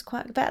 It was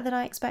quite better than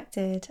I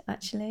expected,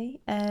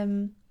 actually. I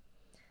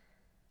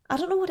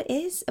don't know what it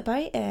is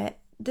about it.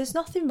 There's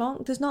nothing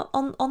wrong. There's not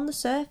on the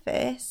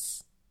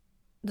surface.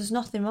 There's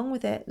nothing wrong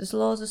with it. There's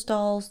loads of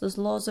stalls. There's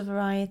loads of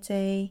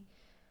variety.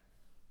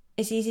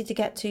 It's easy to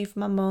get to for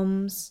my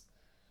mum's.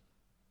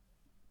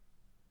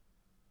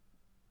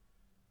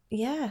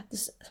 Yeah,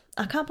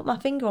 I can't put my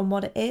finger on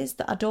what it is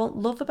that I don't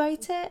love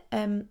about it.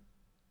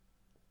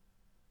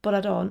 But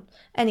I don't.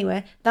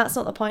 Anyway, that's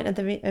not the point of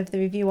the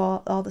review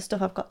or the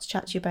stuff I've got to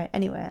chat to you about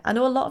anyway. I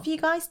know a lot of you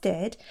guys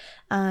did,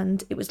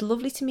 and it was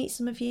lovely to meet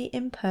some of you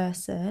in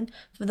person.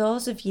 For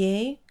those of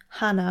you,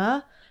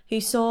 Hannah, who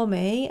saw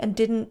me and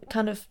didn't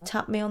kind of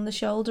tap me on the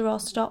shoulder or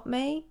stop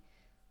me,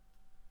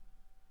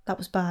 that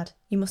was bad.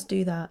 You must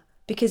do that.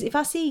 Because if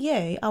I see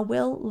you, I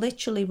will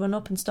literally run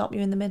up and stop you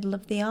in the middle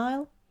of the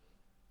aisle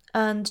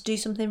and do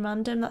something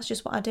random. That's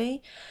just what I do.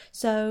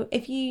 So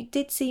if you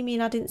did see me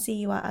and I didn't see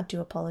you, I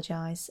do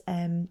apologise.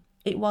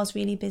 It was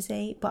really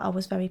busy, but I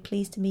was very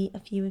pleased to meet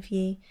a few of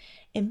you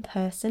in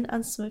person,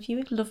 and some of you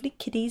with lovely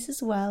kiddies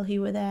as well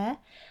who were there,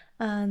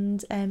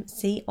 and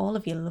see all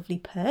of your lovely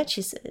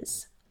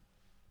purchases,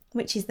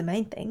 which is the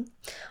main thing,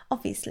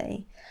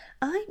 obviously.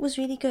 I was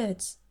really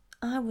good.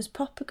 I was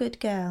proper good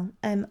girl.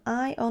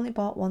 I only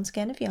bought one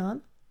skein of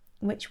yarn,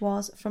 which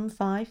was from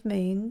 5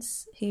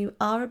 Moons, who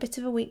are a bit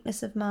of a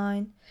weakness of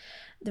mine.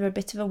 They're a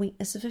bit of a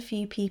weakness of a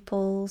few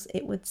people's,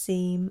 it would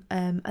seem,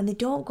 and they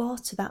don't go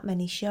to that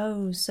many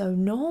shows, so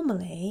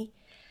normally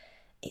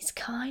it's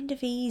kind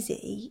of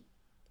easy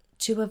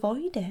to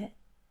avoid it.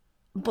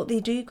 But they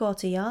do go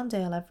to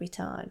Yarndale every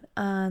time,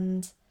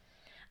 and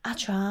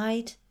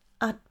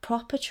I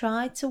proper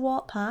tried to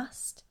walk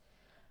past.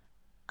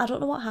 I don't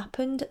know what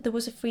happened. There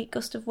was a freak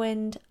gust of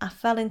wind. I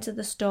fell into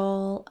the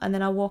stall, and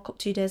then I woke up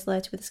 2 days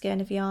later with a skein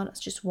of yarn. That's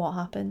just what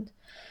happened.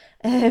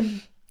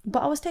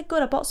 But I was dead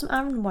good. I bought some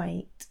Aran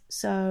weight,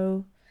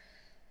 so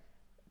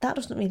that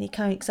doesn't really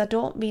count because I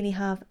don't really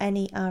have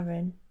any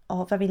Aran,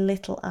 or very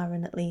little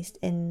Aran at least,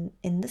 in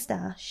the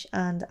stash.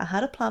 And I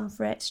had a plan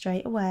for it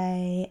straight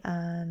away,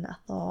 and I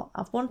thought,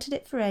 I've wanted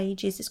it for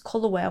ages. This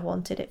colourway, I've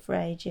wanted it for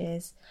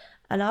ages,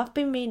 and I've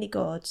been really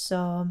good,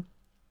 so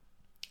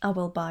I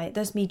will buy it.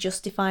 There's me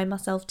justifying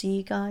myself to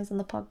you guys on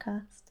the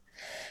podcast.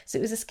 So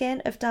it was a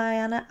skein of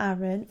Diana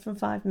Aran from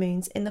 5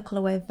 Moons in the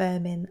colourway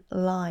Vermin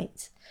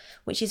Light,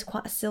 which is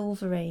quite a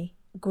silvery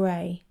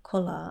grey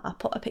colour. I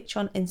put a picture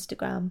on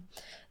Instagram.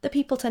 The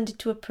people tended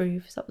to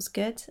approve, so that was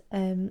good.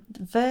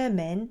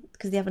 Vermin,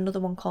 because they have another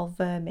one called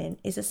Vermin,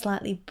 is a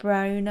slightly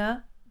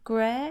browner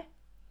grey.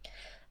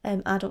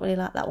 I don't really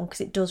like that one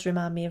because it does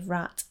remind me of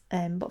Rat,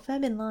 but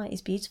Firmin Light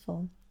is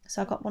beautiful.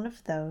 So I got one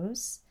of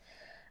those.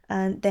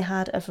 And they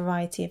had a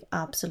variety of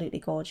absolutely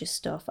gorgeous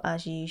stuff,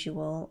 as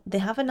usual. They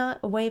have a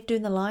way of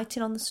doing the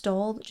lighting on the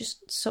stall that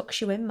just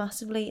sucks you in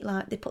massively.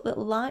 Like, they put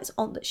little lights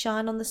on that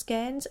shine on the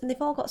skins, and they've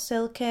all got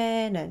silk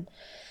in, and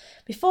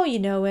before you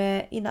know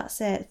it, that's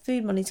it,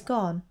 food money's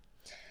gone.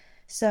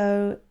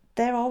 So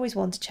they're always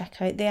one to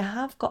check out. They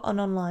have got an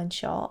online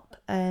shop,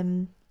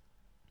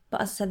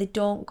 but as I said, they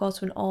don't go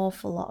to an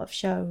awful lot of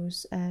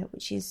shows,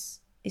 which is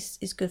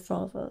good for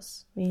all of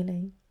us,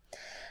 really.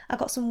 I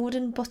got some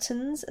wooden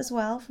buttons as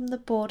well from the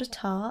Border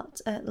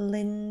Tart at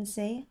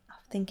Lindsay. I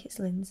think it's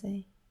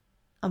Lindsay.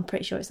 I'm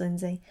pretty sure it's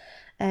Lindsay.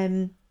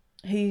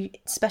 Who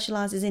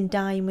specialises in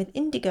dyeing with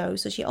indigo.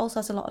 So she also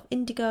has a lot of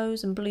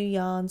indigos and blue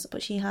yarns,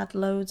 but she had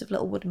loads of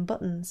little wooden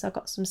buttons. So I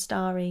got some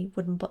starry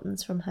wooden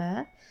buttons from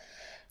her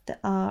that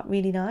are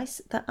really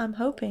nice, that I'm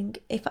hoping,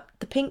 if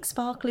the pink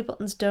sparkly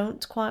buttons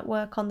don't quite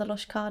work on the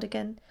Lush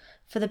cardigan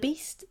for the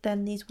Beast,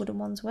 then these wooden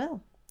ones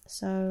will.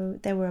 So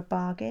they were a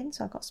bargain,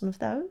 so I got some of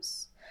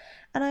those.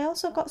 And I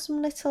also got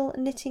some little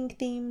knitting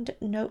themed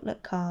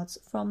notelet cards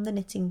from the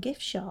Knitting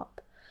Gift Shop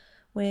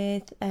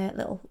with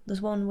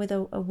there's one with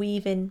a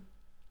weaving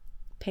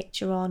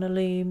picture on a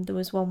loom, there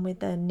was one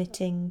with a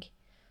knitting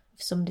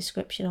of some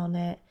description on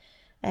it,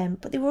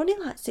 but they were only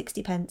like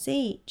 60p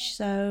each,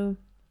 so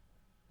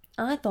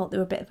I thought they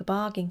were a bit of a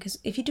bargain, because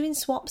if you're doing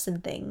swaps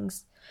and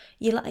things,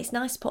 it's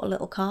nice to put a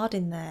little card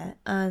in there,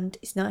 and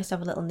it's nice to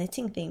have a little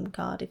knitting themed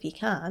card if you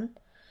can.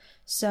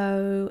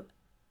 So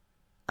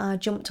I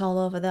jumped all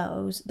over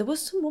those. There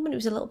was some woman who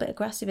was a little bit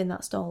aggressive in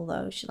that stall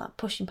though. She's like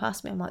pushing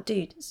past me. I'm like,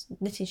 dude, it's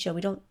a knitting show.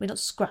 We don't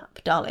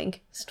scrap, darling.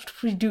 It's not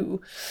what we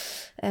do.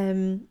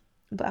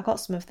 But I got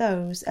some of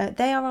those.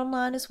 They are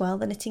online as well,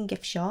 the Knitting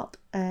Gift Shop.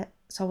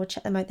 So I would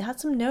check them out. They had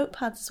some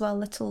notepads as well,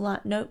 little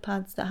like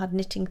notepads that had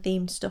knitting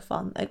themed stuff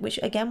on, which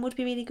again would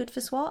be really good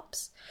for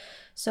swaps.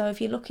 So if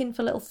you're looking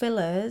for little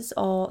fillers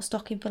or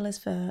stocking fillers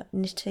for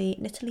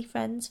Knitterly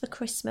friends for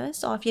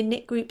Christmas, or if your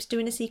knit group's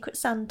doing a Secret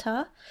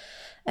Santa,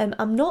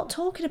 I'm not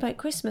talking about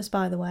Christmas,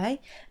 by the way,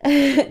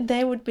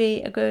 they would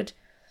be a good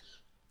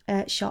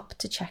shop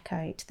to check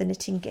out, the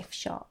Knitting Gift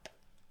Shop.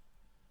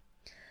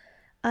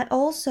 I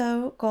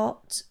also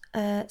got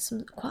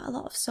quite a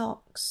lot of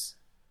socks.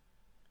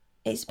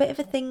 It's a bit of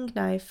a thing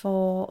now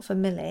for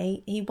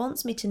Millie. He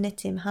wants me to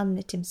hand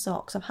knit him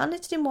socks. I've hand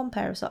knitted him one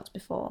pair of socks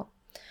before,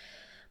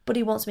 but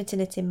he wants me to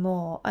knit him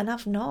more, and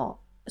I've not.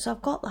 So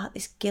I've got like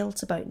this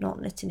guilt about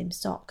not knitting him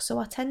socks. So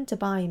I tend to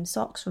buy him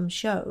socks from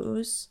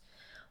shows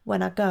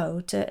when I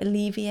go to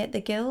alleviate the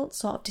guilt,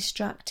 sort of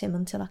distract him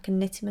until I can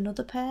knit him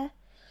another pair.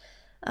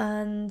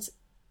 And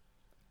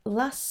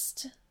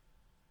at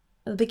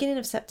the beginning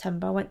of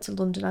September, I went to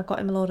London. I got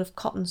him a load of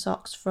cotton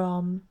socks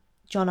from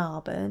John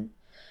Arbon.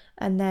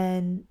 And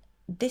then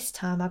this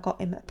time I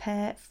got him a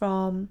pair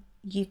from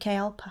UK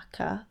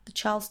Alpaca, the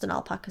Charleston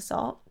Alpaca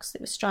socks. They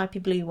were stripy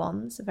blue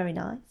ones, they're very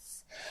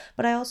nice.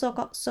 But I also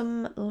got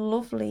some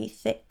lovely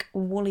thick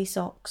woolly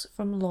socks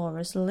from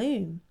Laura's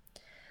Loom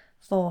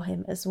for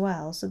him as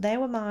well. So they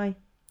were my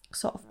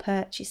sort of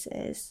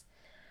purchases.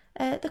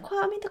 They're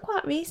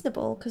quite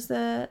reasonable, because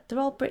they're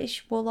all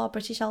British wool or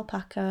British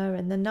alpaca,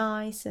 and they're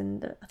nice.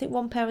 And I think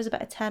one pair was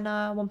about a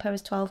tenner, one pair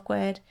was 12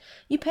 quid.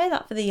 You pay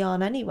that for the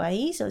yarn anyway,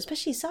 easily,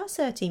 especially size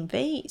 13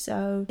 feet.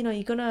 So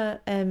you're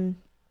gonna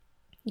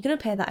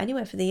pay that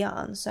anyway for the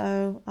yarn.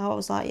 So I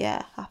was like,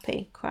 yeah,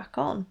 happy, crack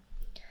on.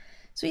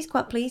 So he's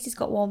quite pleased. He's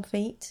got warm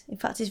feet. In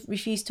fact, he's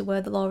refused to wear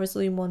the Laura's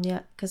Loom one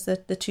yet because they're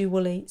too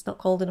woolly. It's not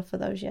cold enough for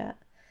those yet.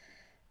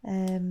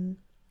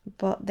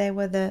 But that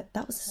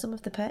was some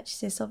of the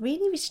purchases. So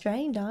really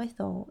restrained, I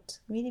thought.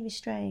 Really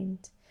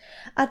restrained.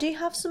 I do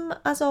have some,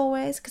 as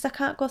always, because I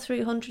can't go through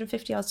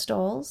 150 odd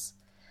stalls.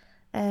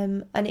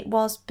 And it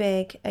was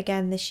big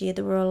again this year.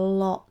 There were a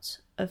lot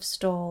of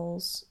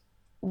stalls,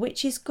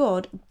 which is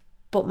good,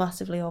 but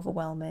massively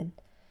overwhelming.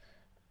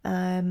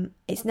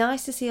 It's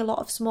nice to see a lot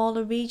of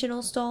smaller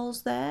regional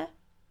stalls there,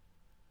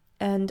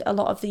 and a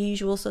lot of the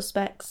usual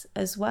suspects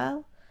as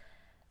well.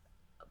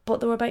 But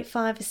there were about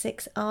 5 or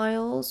 6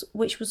 aisles,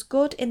 which was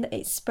good in that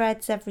it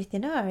spreads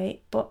everything out,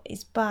 but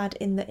it's bad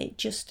in that it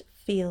just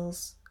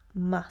feels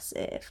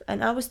massive.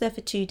 And I was there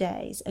for 2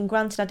 days, and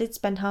granted I did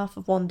spend half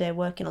of one day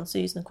working on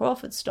Susan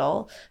Crawford's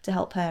stall to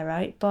help her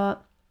out,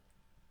 but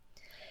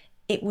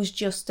it was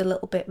just a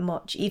little bit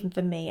much, even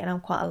for me, and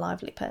I'm quite a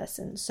lively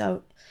person.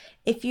 So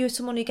if you're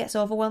someone who gets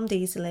overwhelmed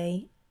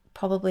easily,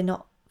 probably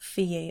not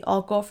for you.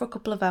 Or go for a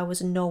couple of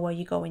hours and know where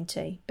you're going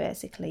to,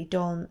 basically.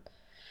 Don't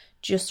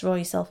just throw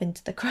yourself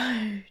into the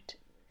crowd.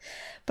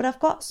 But I've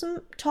got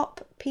some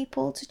top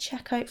people to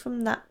check out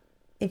from that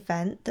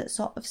event that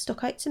sort of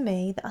stuck out to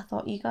me that I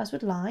thought you guys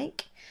would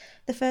like.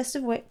 The first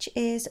of which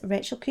is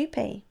Rachel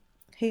Coopy,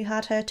 who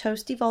had her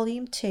Toasty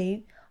Volume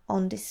 2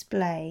 on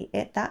display.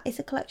 That is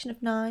a collection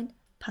of 9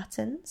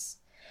 patterns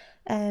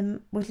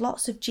with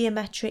lots of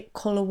geometric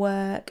colour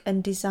work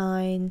and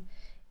design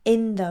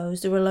in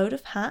those. There were a load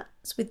of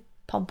hats with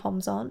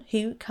pom-poms on.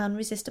 Who can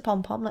resist a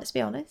pom-pom, let's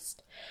be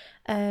honest.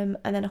 And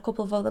then a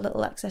couple of other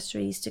little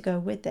accessories to go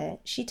with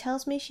it. She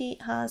tells me she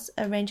has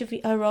a range of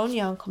her own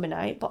yarn coming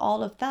out, but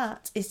all of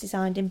that is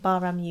designed in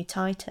Bahram U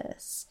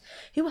Titus,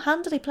 who were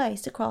handily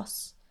placed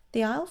across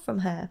the aisle from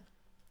her.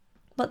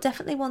 But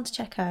definitely one to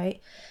check out.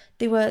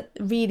 They were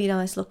really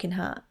nice looking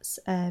hats.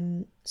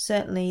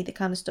 Certainly the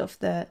kind of stuff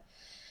that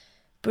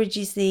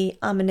bridges the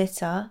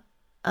Amanita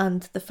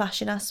and the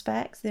fashion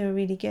aspects. They were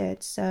really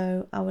good.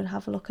 So I would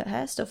have a look at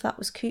her stuff. That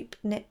was Coop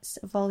Knits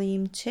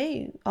Volume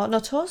 2. Oh, no,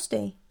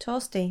 Toasty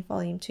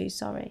Volume 2,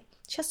 sorry.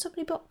 She has so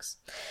many books.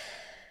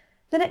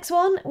 The next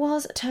one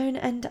was Tone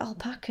End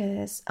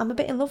Alpacas. I'm a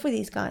bit in love with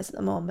these guys at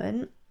the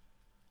moment.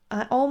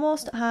 I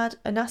almost had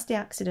a nasty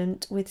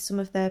accident with some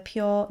of their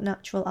pure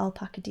natural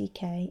alpaca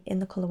DK in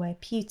the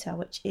colourway Pewter,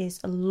 which is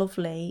a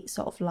lovely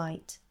sort of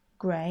light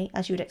grey,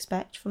 as you would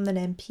expect from the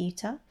name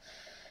Pewter.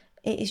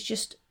 It is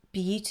just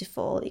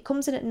beautiful. It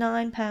comes in at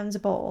 £9 a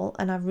ball,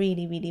 and I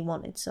really, really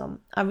wanted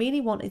some. I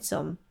really wanted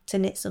some to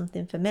knit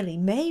something for Millie,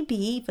 maybe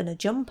even a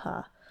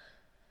jumper.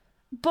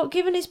 But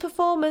given his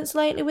performance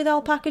lately with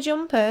alpaca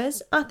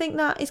jumpers, I think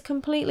that is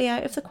completely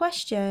out of the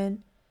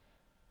question.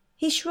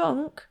 He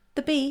shrunk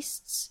the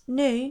Beast's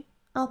new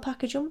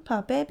alpaca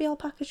jumper, baby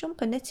alpaca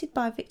jumper, knitted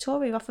by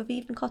Victoria off of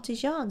Even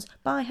Cottage Yarns,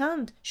 by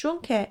hand.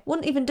 Shrunk it,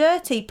 wasn't even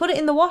dirty. Put it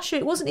in the washer,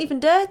 it wasn't even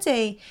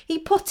dirty. He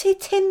put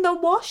it in the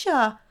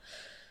washer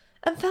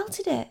and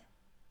felted it.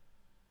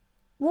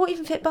 Won't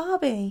even fit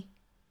Barbie.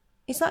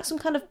 It's like some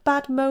kind of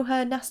bad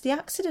mohair nasty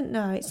accident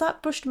now. It's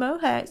like brushed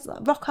mohair, it's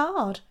like rock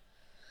hard.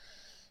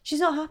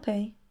 She's not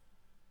happy.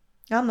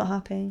 I'm not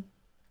happy.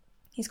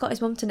 He's got his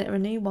mum to knit her a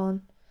new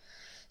one.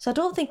 So I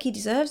don't think he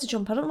deserves a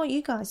jumper. I don't know what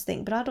you guys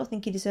think, but I don't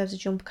think he deserves a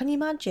jumper. Can you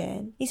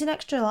imagine? He's an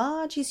extra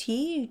large. He's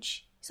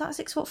huge. He's like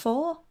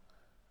 6'4".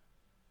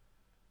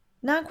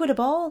 £9 a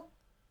ball.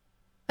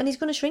 And he's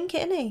going to shrink it,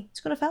 isn't he? He's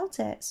going to felt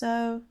it.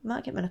 So I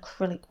might get him an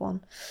acrylic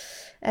one.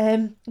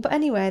 But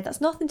anyway, that's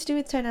nothing to do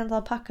with Tone End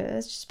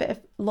Alpacas. Just a bit of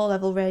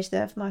low-level rage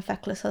there for my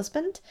feckless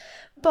husband.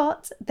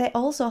 But they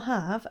also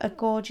have a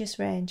gorgeous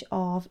range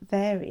of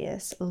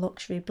various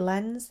luxury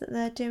blends that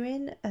they're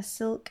doing. A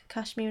silk,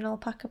 cashmere and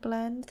alpaca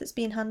blend that's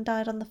being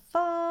hand-dyed on the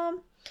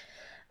farm.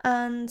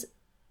 And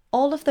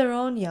all of their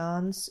own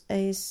yarns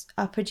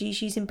are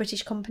produced using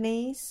British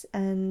companies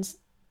and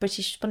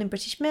spun in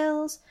British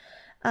mills.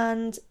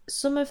 And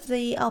some of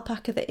the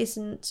alpaca that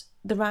isn't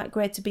the right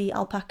grade to be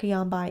alpaca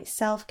yarn by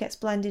itself gets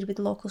blended with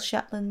local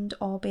Shetland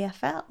or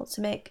BFL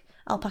to make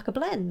alpaca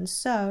blends.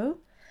 So,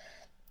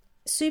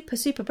 super,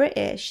 super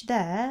British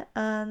there.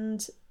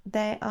 And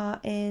they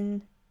are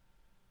in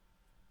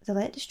the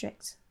Lake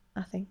District,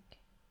 I think,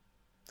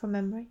 from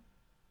memory.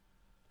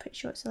 Pretty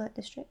sure it's the Lake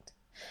District.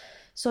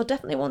 So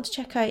definitely want to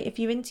check out, if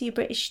you're into your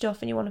British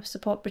stuff and you want to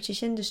support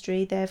British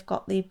industry, they've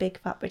got the big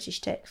fat British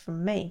tick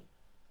from me.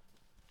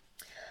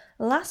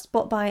 Last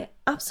but by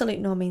absolute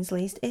no means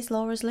least is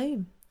Laura's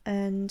Loom,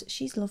 and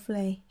she's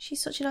lovely. She's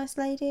such a nice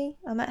lady.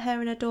 I met her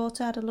and her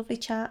daughter, had a lovely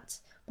chat,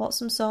 bought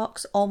some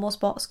socks,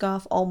 almost bought a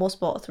scarf, almost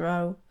bought a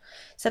throw.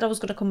 Said I was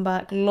going to come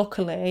back,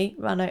 luckily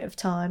ran out of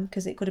time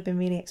because it could have been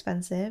really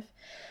expensive.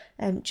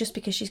 Just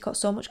because she's got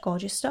so much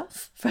gorgeous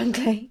stuff,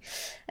 frankly.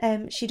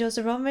 She does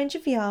her own range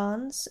of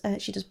yarns.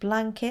 She does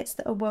blankets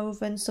that are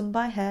woven, some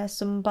by her,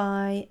 some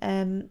by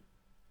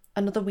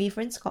another weaver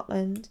in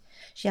Scotland.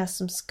 She has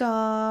some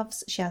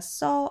scarves, she has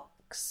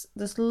socks,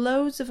 there's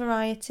loads of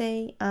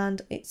variety,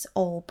 and it's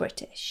all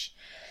British.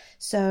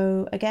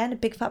 So again, a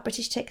big fat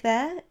British tick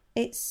there.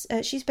 It's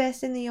she's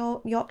based in the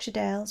Yorkshire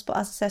Dales, but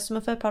as I said, some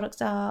of her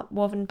products are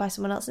woven by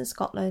someone else in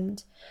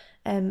Scotland.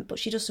 But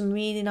she does some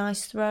really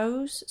nice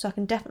throws, so I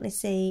can definitely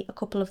see a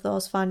couple of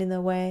those finding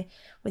their way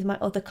with my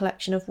other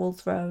collection of wool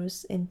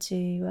throws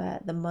into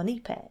the money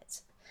pit.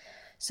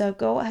 So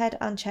go ahead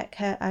and check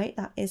her out.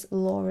 That is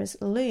Laura's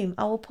Loom.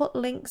 I will put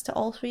links to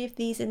all three of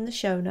these in the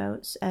show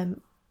notes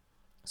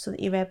so that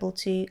you're able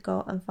to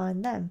go and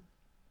find them.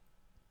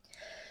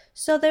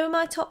 So they were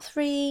my top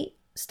 3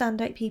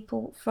 standout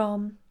people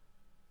from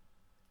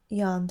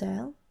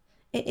Yarndale.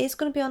 It is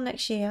going to be on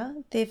next year.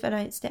 They've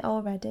announced it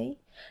already.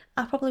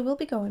 I probably will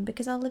be going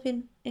because I live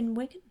in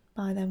Wigan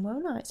by then,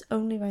 won't I? It's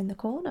only round the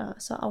corner.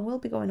 So I will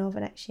be going over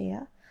next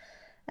year.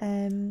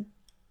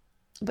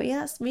 But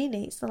yeah,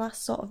 it's the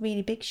last sort of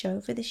really big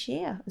show for this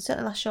year. It's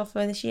certainly the last show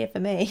for this year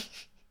for me.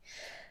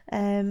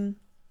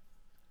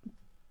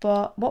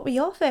 But what were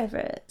your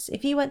favourites?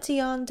 If you went to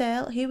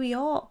Yarndale, who were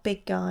your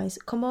big guys?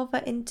 Come over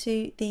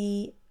into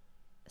the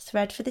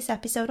thread for this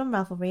episode on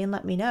Ravelry and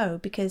let me know,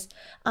 because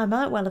I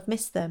might well have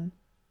missed them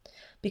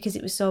because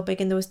it was so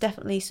big, and there was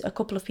definitely a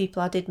couple of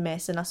people I did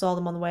miss, and I saw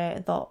them on the way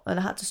and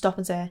I had to stop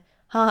and say,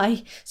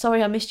 hi,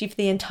 sorry I missed you for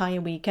the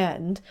entire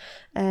weekend.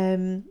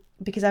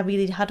 Because I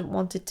really hadn't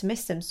wanted to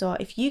miss them. So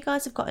if you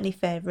guys have got any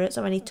favourites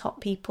or any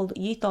top people that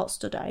you thought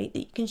stood out that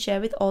you can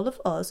share with all of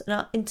us and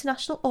our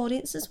international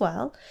audience as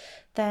well,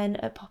 then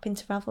pop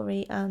into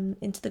Ravelry and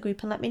into the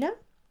group and let me know.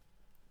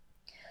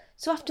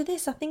 So after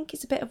this, I think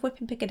it's a bit of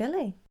Whipping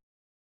Piccadilly.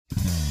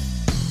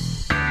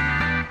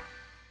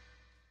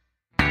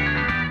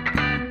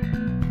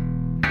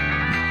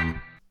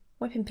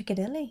 Whipping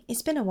Piccadilly.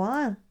 It's been a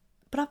while,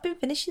 but I've been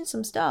finishing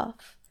some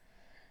stuff.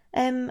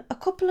 A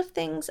couple of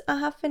things I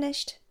have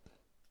finished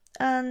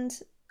and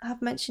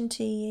have mentioned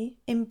to you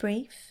in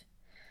brief,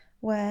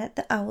 where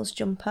the Owls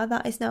jumper,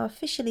 that is now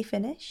officially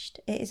finished.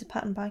 It is a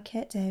pattern by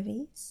Kate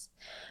Davies.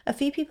 A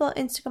few people on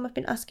Instagram have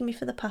been asking me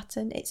for the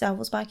pattern. It's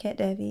Owls by Kate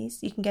Davies.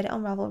 You can get it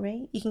on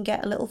Ravelry. You can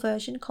get a little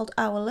version called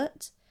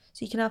Owlet,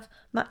 so you can have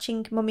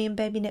matching mummy and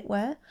baby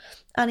knitwear.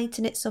 I need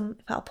to knit some,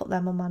 I'll put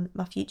them on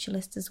my future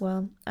list as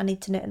well. I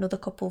need to knit another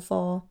couple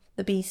for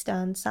the Beast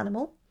and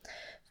Sanimal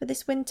for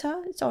this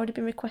winter. It's already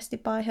been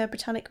requested by Her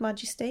Britannic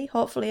Majesty.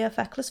 Hopefully her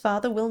feckless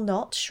father will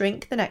not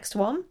shrink the next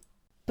one.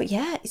 But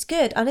yeah, it's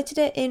good. I knitted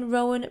it in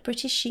Rowan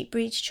British Sheep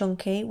Breeds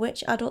Chunky,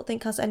 which I don't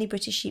think has any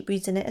British sheep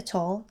breeds in it at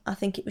all. I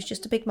think it was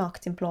just a big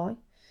marketing ploy.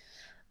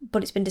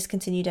 But it's been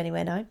discontinued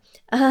anyway now.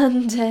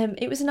 And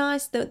it was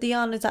nice. The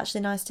yarn is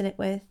actually nice to knit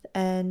with,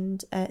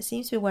 and it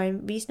seems to be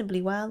wearing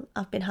reasonably well.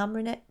 I've been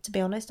hammering it, to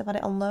be honest. I've had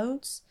it on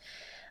loads.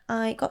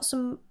 I got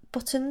some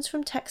buttons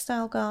from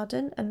Textile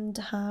Garden and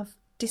have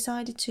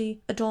decided to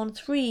adorn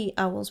 3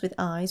 owls with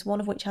eyes, one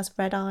of which has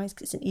red eyes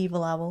because it's an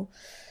evil owl,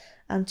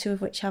 and 2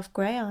 of which have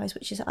grey eyes,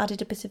 which has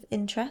added a bit of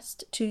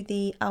interest to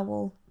the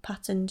owl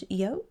patterned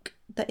yoke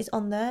that is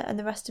on there, and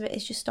the rest of it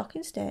is just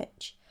stocking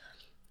stitch.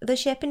 The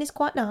shaping is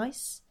quite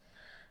nice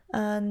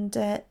and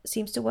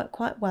seems to work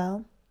quite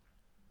well.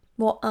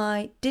 What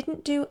I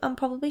didn't do and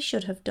probably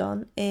should have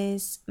done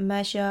is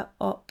measure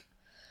up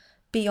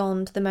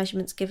beyond the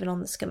measurements given on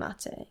the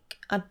schematic.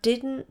 I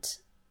didn't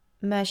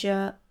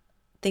measure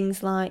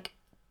things like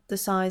the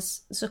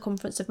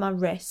circumference of my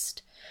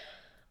wrist,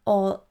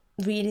 or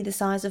really the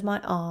size of my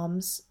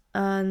arms,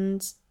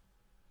 and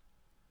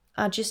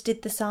I just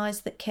did the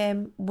size that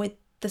came with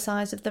the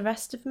size of the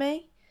rest of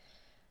me.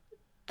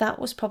 That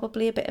was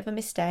probably a bit of a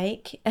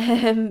mistake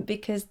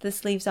because the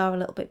sleeves are a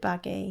little bit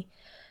baggy.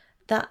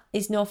 That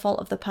is no fault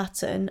of the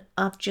pattern.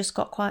 I've just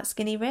got quite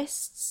skinny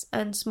wrists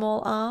and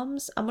small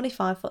arms. I'm only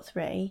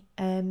 5'3",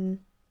 and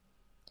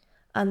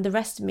the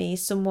rest of me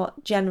is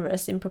somewhat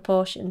generous in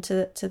proportion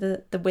to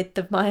the width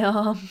of my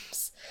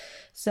arms.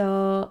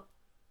 So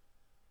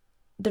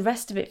the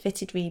rest of it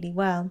fitted really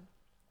well.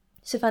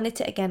 So if I knit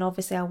it again,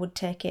 obviously I would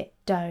take it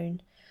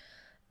down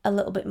a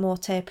little bit more,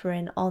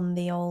 tapering on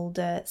the old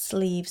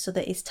sleeve so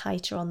that it's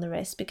tighter on the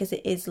wrist, because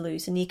it is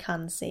loose and you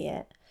can see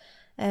it.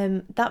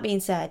 That being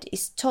said,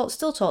 it's still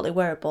totally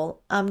wearable.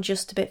 I'm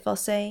just a bit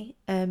fussy,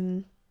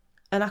 and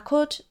I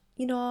could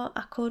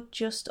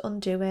just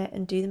undo it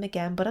and do them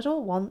again, but I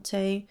don't want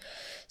to.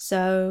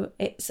 So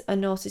it's a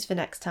notice for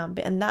next time,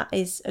 and that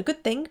is a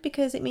good thing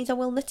because it means I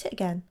will knit it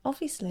again,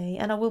 obviously,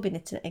 and I will be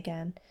knitting it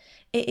again.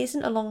 It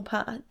isn't a long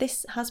pattern.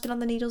 This has been on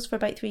the needles for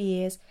about 3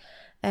 years,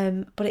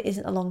 but it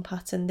isn't a long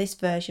pattern. This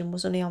version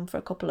was only on for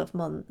a couple of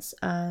months,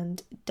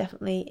 and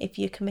definitely if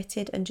you're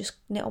committed and just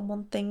knit on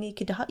one thing, you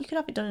could have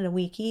it done in a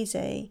week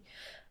easy.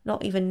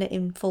 Not even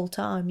knitting full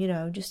time,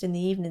 just in the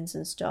evenings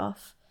and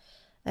stuff.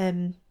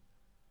 And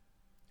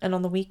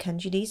on the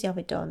weekends you'd easily have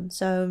it done.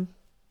 So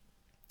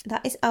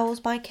that is Owls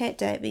by Kate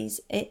Davies.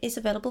 It is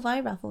available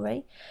via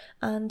Ravelry,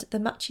 and the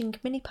matching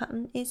mini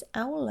pattern is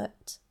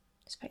Owlet.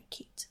 It's very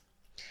cute.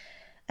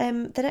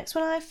 The next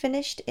one I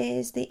finished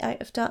is the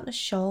Out of Darkness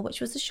shawl,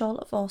 which was the Shawl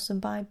of Awesome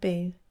by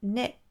Boo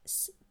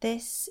Knits.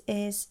 This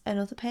is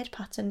another paid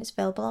pattern. It's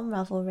available on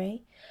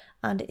Ravelry,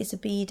 and it is a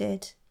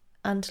beaded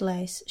and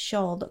lace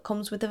shawl that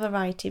comes with a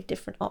variety of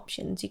different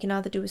options. You can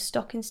either do a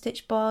stocking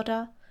stitch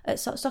body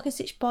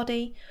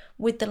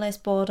with the lace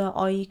border,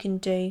 or you can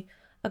do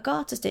a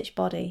garter stitch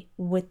body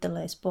with the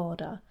lace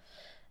border.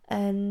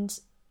 And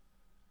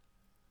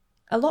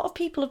a lot of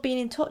people have been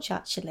in touch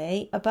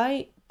actually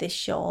about this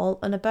shawl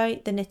and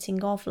about the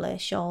knitting of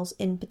lace shawls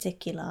in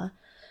particular,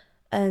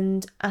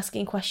 and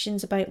asking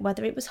questions about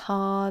whether it was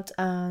hard,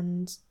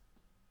 and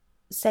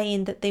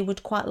saying that they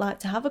would quite like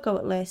to have a go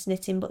at lace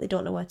knitting but they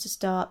don't know where to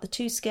start. They're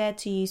too scared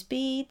to use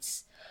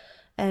beads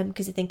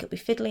because they think it'll be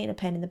fiddly and a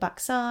pain in the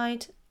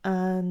backside,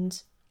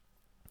 and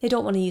they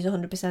don't want to use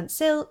 100%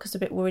 silk because they're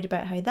a bit worried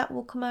about how that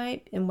will come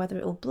out and whether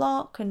it will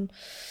block and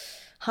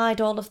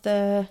hide all of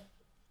the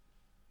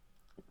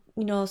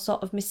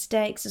sort of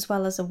mistakes as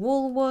well as a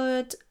wool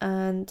would.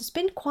 And there's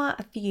been quite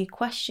a few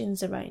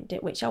questions around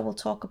it, which I will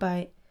talk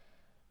about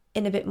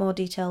in a bit more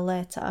detail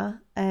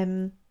later.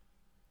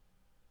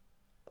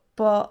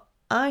 But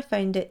I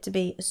found it to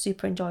be a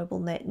super enjoyable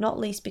knit, not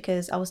least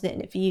because I was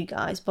knitting it for you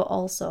guys, but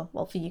also,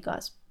 for you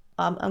guys,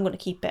 I'm going to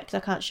keep it because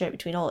I can't share it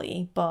between all of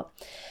you, but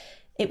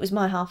it was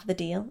my half of the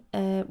deal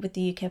with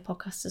the UK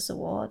Podcasters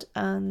Award,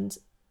 and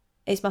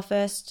it's my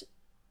first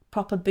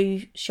proper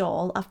Boo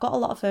shawl. I've got a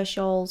lot of her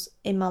shawls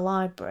in my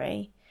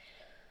library,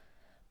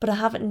 but I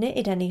haven't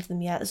knitted any of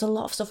them yet. There's a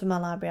lot of stuff in my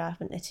library I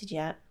haven't knitted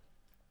yet,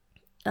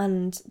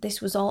 and this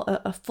was all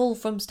a full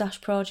from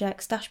stash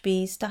project, stash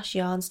bees, stash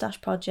yarn,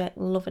 stash project,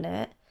 loving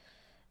it.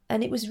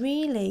 And it was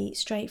really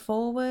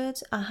straightforward.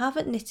 I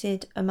haven't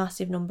knitted a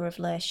massive number of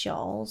lace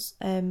shawls.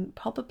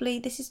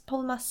 This is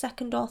probably my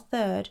second or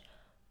third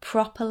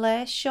proper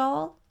lace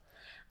shawl.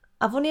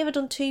 I've only ever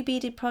done 2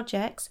 beaded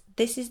projects.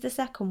 This is the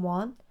second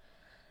one.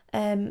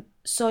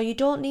 So you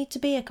don't need to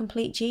be a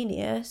complete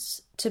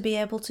genius to be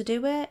able to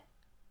do it.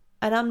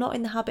 And I'm not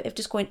in the habit of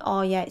just going,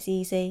 oh yeah, it's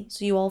easy,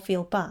 so you all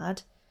feel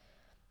bad.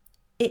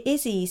 It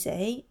is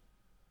easy.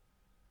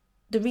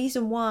 The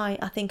reason why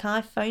I think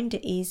I found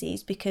it easy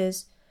is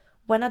because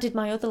when I did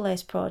my other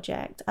lace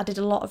project, I did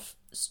a lot of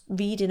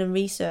reading and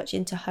research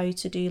into how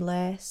to do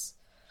lace.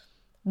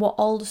 What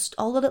all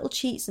the little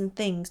cheats and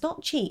things,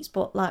 not cheats,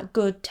 but like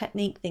good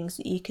technique things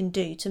that you can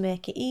do to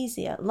make it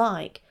easier,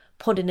 like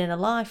putting in a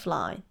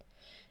lifeline.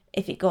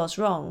 If it goes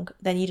wrong,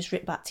 then you just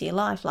rip back to your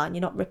lifeline.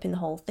 You're not ripping the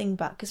whole thing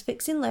back, because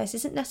fixing lace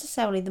isn't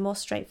necessarily the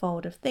most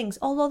straightforward of things,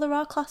 although there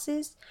are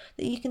classes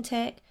that you can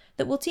take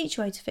that will teach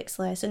you how to fix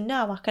lace, and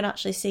now I can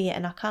actually see it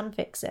and I can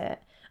fix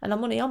it, and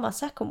I'm only on my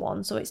second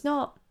one, so it's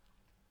not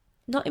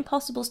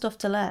impossible stuff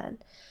to learn.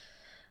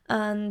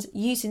 And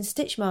using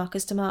stitch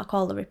markers to mark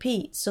all the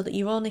repeats so that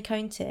you're only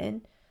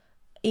counting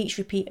each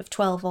repeat of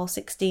 12 or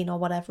 16 or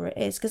whatever it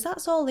is, because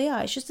that's all they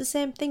are. It's just the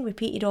same thing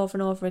repeated over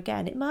and over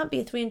again. It might be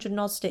a 300 and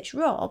odd stitch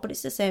row, but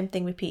it's the same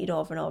thing repeated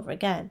over and over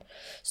again.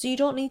 So you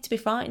don't need to be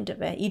frightened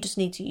of it. You just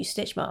need to use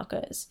stitch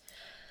markers.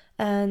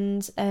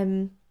 And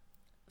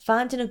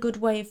finding a good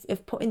way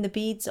of putting the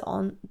beads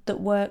on that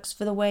works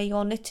for the way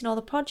you're knitting or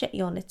the project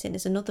you're knitting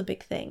is another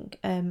big thing.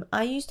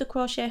 I use the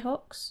crochet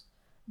hooks.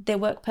 They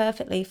work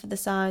perfectly for the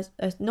size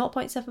of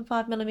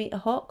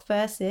 0.75mm hook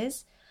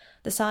versus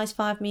the size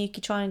 5 Miyuki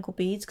triangle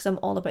beads, because I'm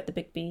all about the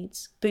big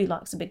beads. Boo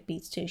likes the big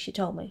beads too, she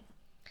told me.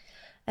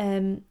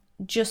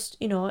 Just,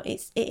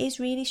 it is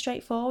really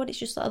straightforward. It's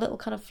just like a little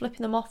kind of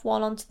flipping them off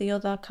one onto the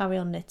other, carry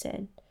on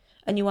knitting.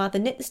 And you either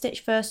knit the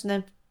stitch first and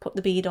then put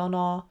the bead on,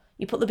 or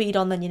you put the bead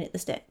on, then you knit the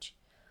stitch.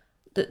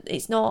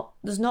 There's not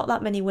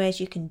that many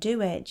ways you can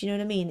do it. Do you know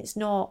what I mean?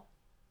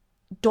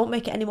 Don't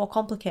make it any more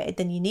complicated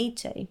than you need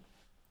to.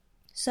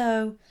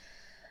 So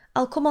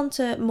I'll come on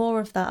to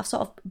more of that. I've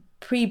sort of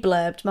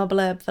pre-blurbed my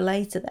blurb for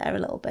later there a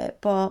little bit,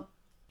 but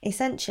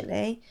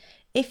essentially,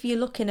 if you're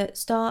looking at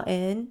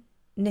starting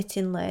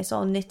knitting lace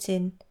or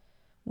knitting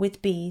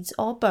with beads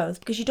or both,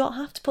 because you don't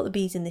have to put the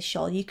beads in this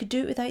shawl, you could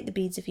do it without the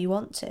beads if you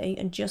want to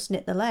and just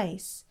knit the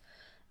lace.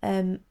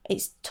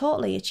 It's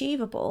totally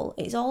achievable.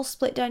 It's all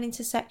split down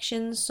into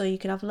sections so you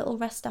can have a little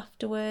rest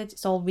afterwards.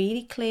 It's all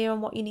really clear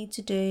on what you need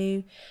to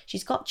do.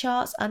 She's got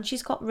charts and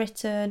she's got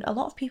written. A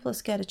lot of people are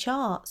scared of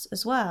charts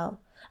as well.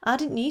 I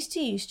didn't used to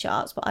use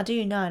charts, but I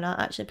do now, and I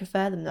actually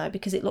prefer them now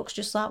because it looks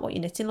just like what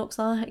your knitting looks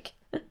like.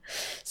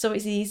 So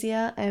it's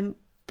easier.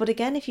 But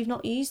again, if you've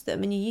not used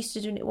them and you're used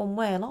to doing it one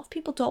way, a lot of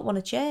people don't want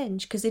to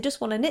change because they just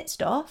want to knit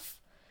stuff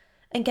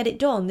and get it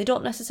done. They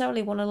don't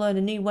necessarily want to learn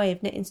a new way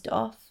of knitting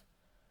stuff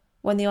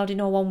when they already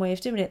know one way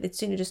of doing it. They'd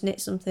sooner just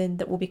knit something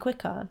that will be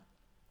quicker.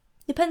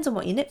 Depends on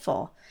what you knit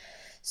for.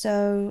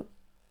 So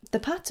the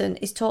pattern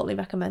is totally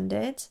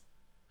recommended,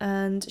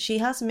 and she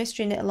has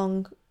mystery knit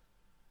along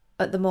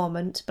at the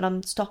moment, but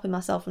I'm stopping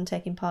myself from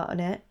taking part in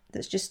it.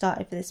 That's just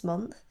started for this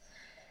month.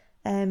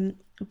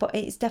 But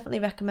it's definitely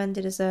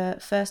recommended as a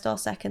first or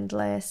second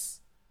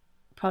lace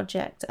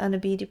project and a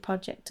beaded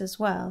project as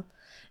well.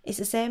 It's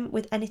the same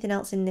with anything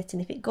else in knitting.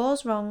 If it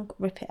goes wrong,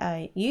 rip it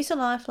out. Use a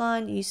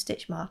lifeline, use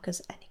stitch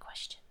markers. Any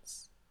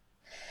questions?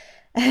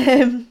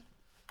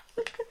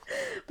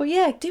 But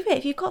yeah, do it.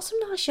 If you've got some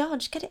nice yarn,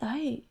 just get it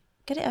out.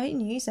 Get it out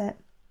and use it.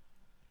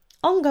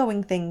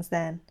 Ongoing things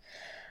then.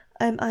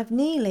 I've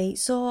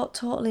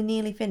totally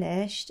nearly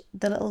finished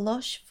the little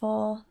lush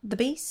for the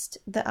beast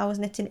that I was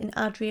knitting in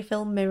Adria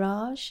Film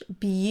Mirage.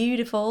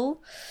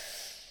 Beautiful.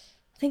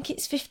 I think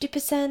it's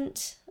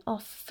 50% or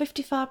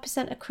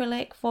 55%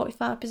 acrylic,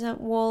 45%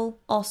 wool,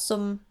 or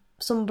some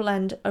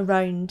blend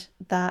around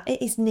that.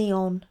 It is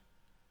neon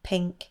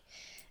pink,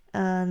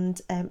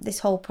 and this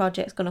whole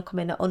project's going to come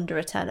in at under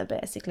a tenner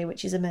basically,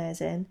 which is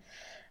amazing.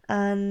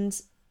 And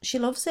she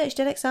loves it. She's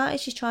dead excited.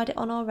 She's tried it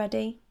on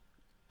already.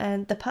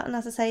 And the pattern,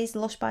 as I say, is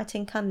Lush by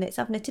Tin Can Knits.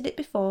 I've knitted it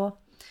before.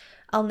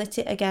 I'll knit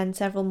it again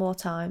several more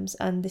times,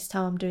 and this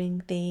time I'm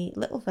doing the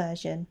little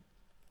version.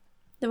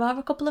 There are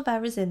a couple of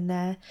errors in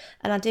there,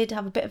 and I did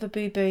have a bit of a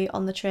boo-boo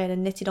on the train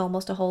and knitted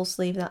almost a whole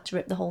sleeve and had to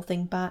rip the whole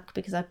thing back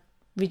because I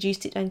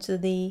reduced it down to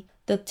the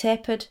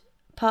tapered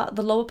part.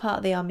 The lower part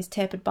of the arm is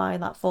tapered by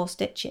like 4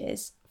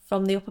 stitches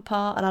from the upper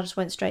part, and I just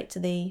went straight to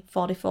the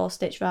 44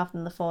 stitch rather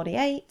than the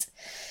 48.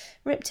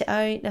 Ripped it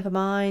out, never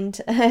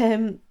mind.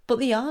 But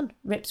the yarn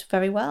ripped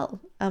very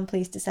well, I'm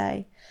pleased to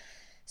say.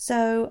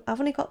 So I've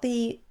only got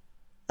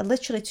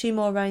literally 2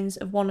 more rounds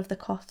of one of the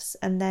cuffs,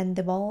 and then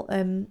the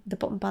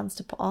button bands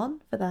to put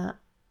on for that.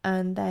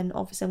 And then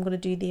obviously I'm going to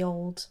do the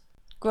old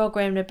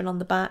grosgrain ribbon on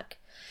the back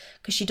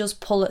because she does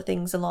pull at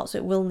things a lot, so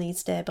it will need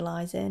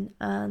stabilising.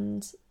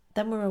 And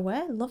then we're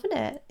away, loving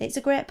it. It's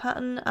a great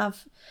pattern.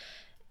 I've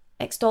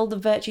extolled the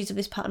virtues of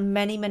this pattern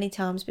many, many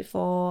times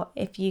before.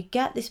 If you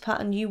get this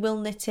pattern, you will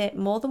knit it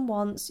more than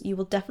once. You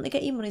will definitely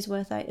get your money's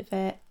worth out of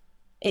it.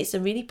 It's a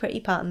really pretty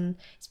pattern.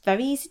 It's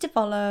very easy to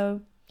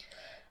follow.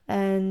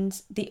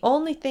 And the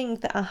only thing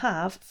that I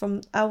have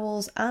from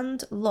Owls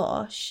and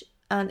Lush,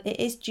 and it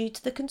is due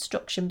to the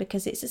construction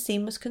because it's a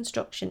seamless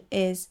construction,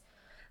 is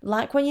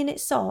like when you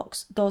knit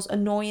socks, those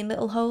annoying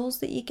little holes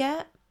that you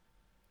get.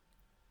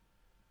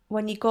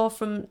 when you go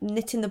from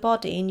knitting the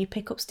body and you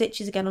pick up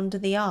stitches again under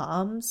the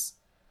arms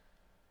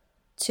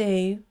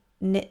to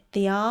knit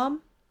the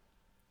arm,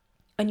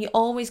 and you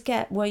always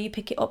get, where you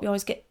pick it up, you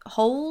always get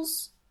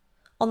holes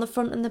on the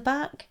front and the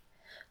back.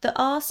 There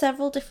are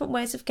several different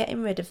ways of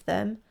getting rid of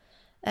them,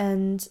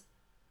 and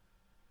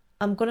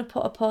I'm going to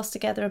put a post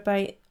together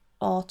about,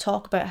 or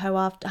talk about how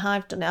I've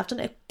done it. I've done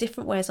it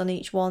different ways on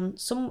each one.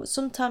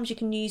 Sometimes you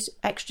can use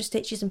extra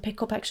stitches and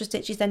pick up extra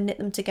stitches, then knit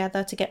them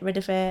together to get rid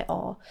of it.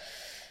 Or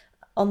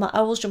on my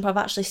owl's jumper, I've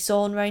actually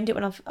sewn around it.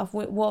 When I've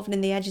woven in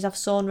the edges, I've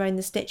sewn around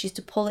the stitches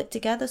to pull it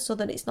together so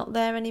that it's not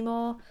there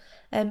anymore.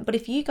 But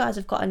if you guys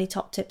have got any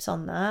top tips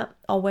on that,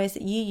 or ways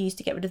that you use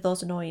to get rid of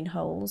those annoying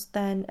holes,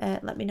 then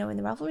let me know in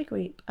the Ravelry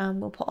group,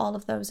 and we'll put all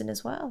of those in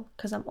as well,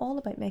 because I'm all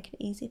about making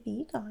it easy for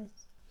you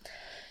guys.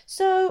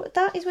 So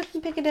that is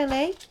Whipping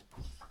Piccadilly.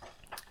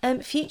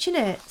 Future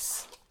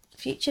knits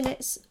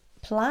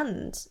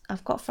planned.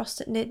 I've got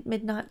Frost at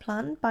Midnight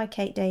planned by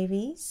Kate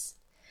Davies,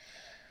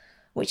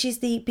 which is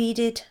the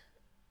beaded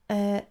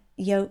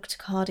yoked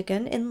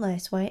cardigan in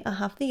lace weight. I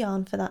have the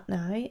yarn for that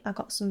now. I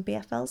got some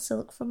BFL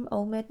silk from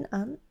Old Maiden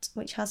Aunt,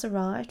 which has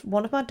arrived.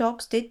 One of my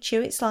dogs did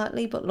chew it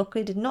slightly, but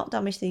luckily did not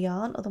damage the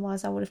yarn,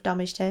 otherwise I would have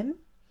damaged him.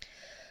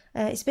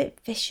 It's a bit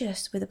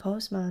vicious with a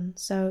postman,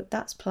 so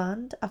that's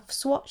planned. I've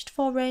swatched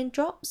for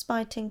Raindrops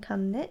by Tin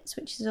Can Knits,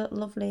 which is a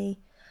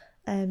lovely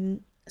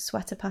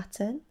sweater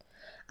pattern.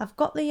 I've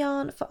got the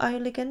yarn for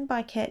Oligan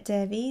by Kate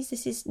Davies.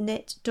 This is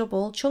knit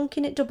double, chunky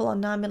knit double on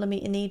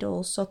 9mm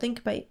needles, so think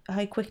about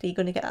how quickly you're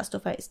going to get that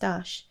stuff out of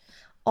stash.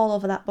 All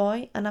over that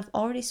boy. And I've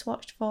already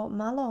swatched for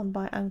Malone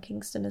by Anne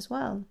Kingston as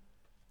well.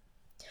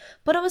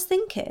 But I was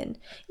thinking,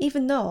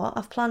 even though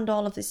I've planned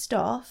all of this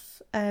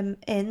stuff in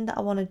that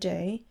I want to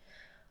do,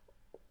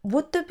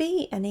 would there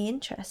be any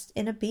interest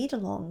in a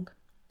beaded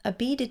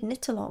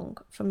knit along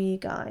from you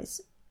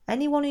guys?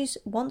 Anyone who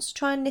wants to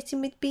try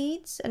knitting with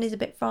beads and is a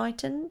bit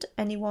frightened,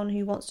 anyone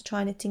who wants to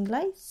try knitting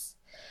lace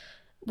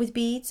with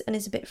beads and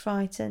is a bit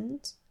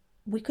frightened,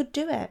 we could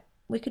do it.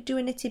 We could do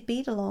a knitted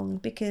bead along,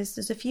 because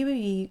there's a few of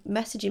you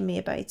messaging me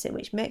about it,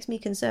 which makes me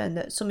concerned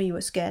that some of you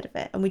are scared of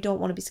it, and we don't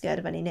want to be scared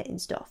of any knitting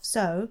stuff.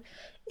 So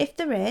if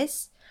there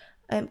is,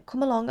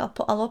 come along.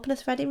 I'll open a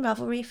thread in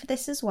Ravelry for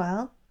this as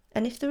well.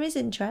 And if there is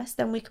interest,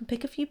 then we can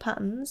pick a few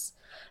patterns.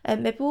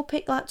 Maybe we'll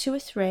pick like 2 or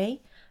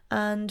 3,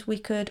 and we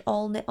could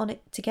all knit on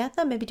it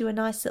together. Maybe do a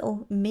nice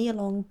little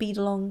me-along,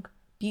 bead-along,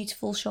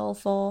 beautiful shawl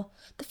for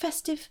the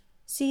festive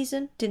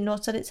season. Didn't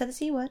notice I didn't say the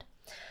C word.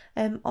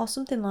 Or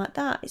something like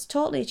that. It's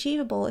totally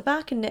achievable. If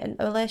I can knit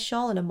a lace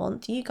shawl in a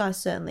month, you guys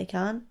certainly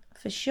can,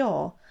 for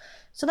sure.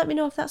 So let me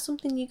know if that's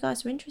something you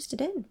guys are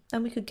interested in,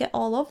 and we could get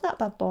all over that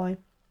bad boy.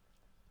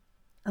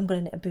 I'm going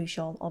to knit a Boo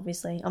shawl,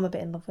 obviously. I'm a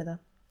bit in love with her.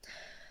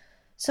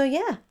 So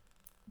yeah,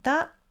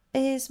 that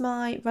is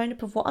my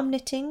roundup of what I'm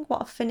knitting,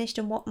 what I've finished,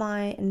 and what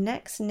my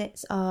next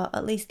knits are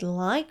at least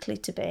likely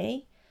to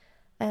be.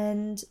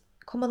 And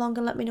come along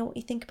and let me know what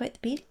you think about the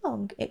bead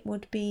along. It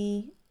would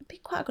be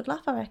quite a good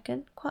laugh, I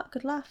reckon. Quite a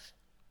good laugh.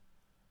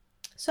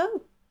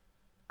 So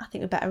I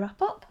think we better wrap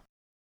up.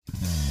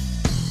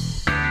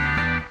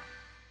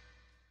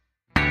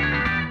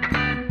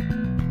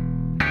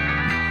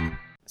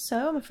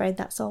 So I'm afraid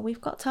that's all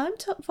we've got time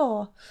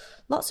for.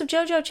 Lots of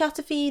JoJo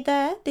chatter for you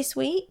there this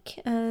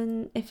week.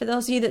 And if for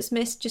those of you that's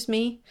missed just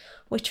me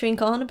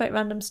wittering on about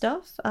random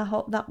stuff, I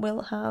hope that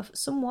will have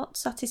somewhat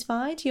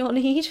satisfied your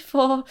need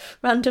for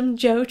random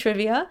Jo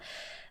trivia.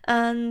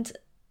 And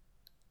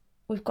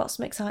we've got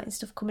some exciting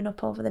stuff coming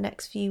up over the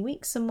next few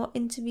weeks. Some more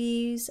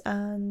interviews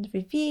and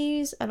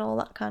reviews and all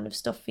that kind of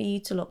stuff for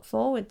you to look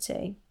forward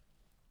to.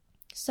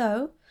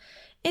 So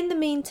in the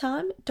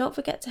meantime, don't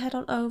forget to head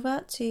on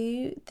over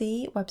to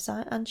the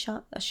website and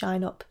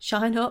sign up.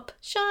 Sign up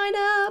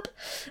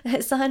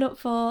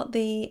for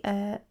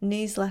the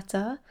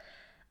newsletter,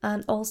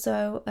 and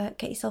also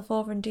get yourself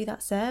over and do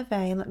that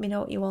survey and let me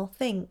know what you all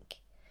think.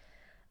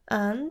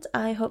 And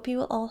I hope you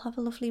will all have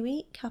a lovely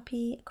week.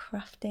 Happy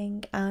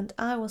crafting, and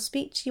I will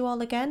speak to you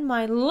all again,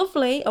 my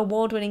lovely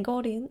award-winning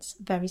audience,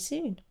 very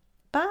soon.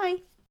 Bye.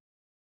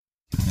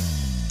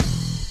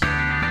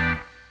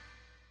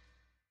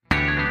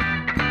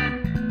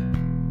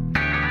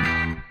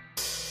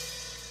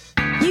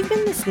 You've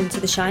been listening to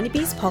the Shiny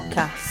Bees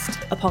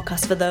podcast, a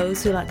podcast for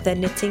those who like their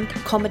knitting,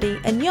 comedy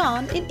and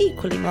yarn in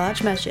equally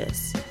large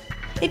measures.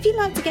 If you'd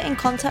like to get in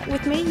contact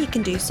with me, you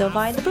can do so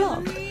via the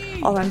blog,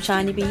 or I'm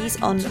Shiny Bees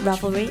on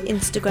Ravelry,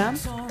 Instagram,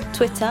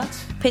 Twitter,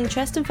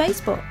 Pinterest and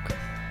Facebook.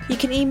 You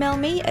can email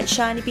me at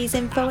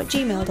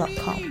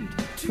shinybeesinfo@gmail.com.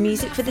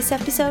 Music for this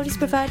episode is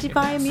provided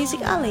by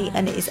Music Alley,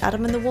 and it is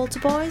Adam and the Walter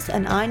Boys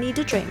and I Need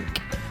a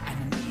Drink. I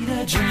need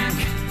a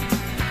drink.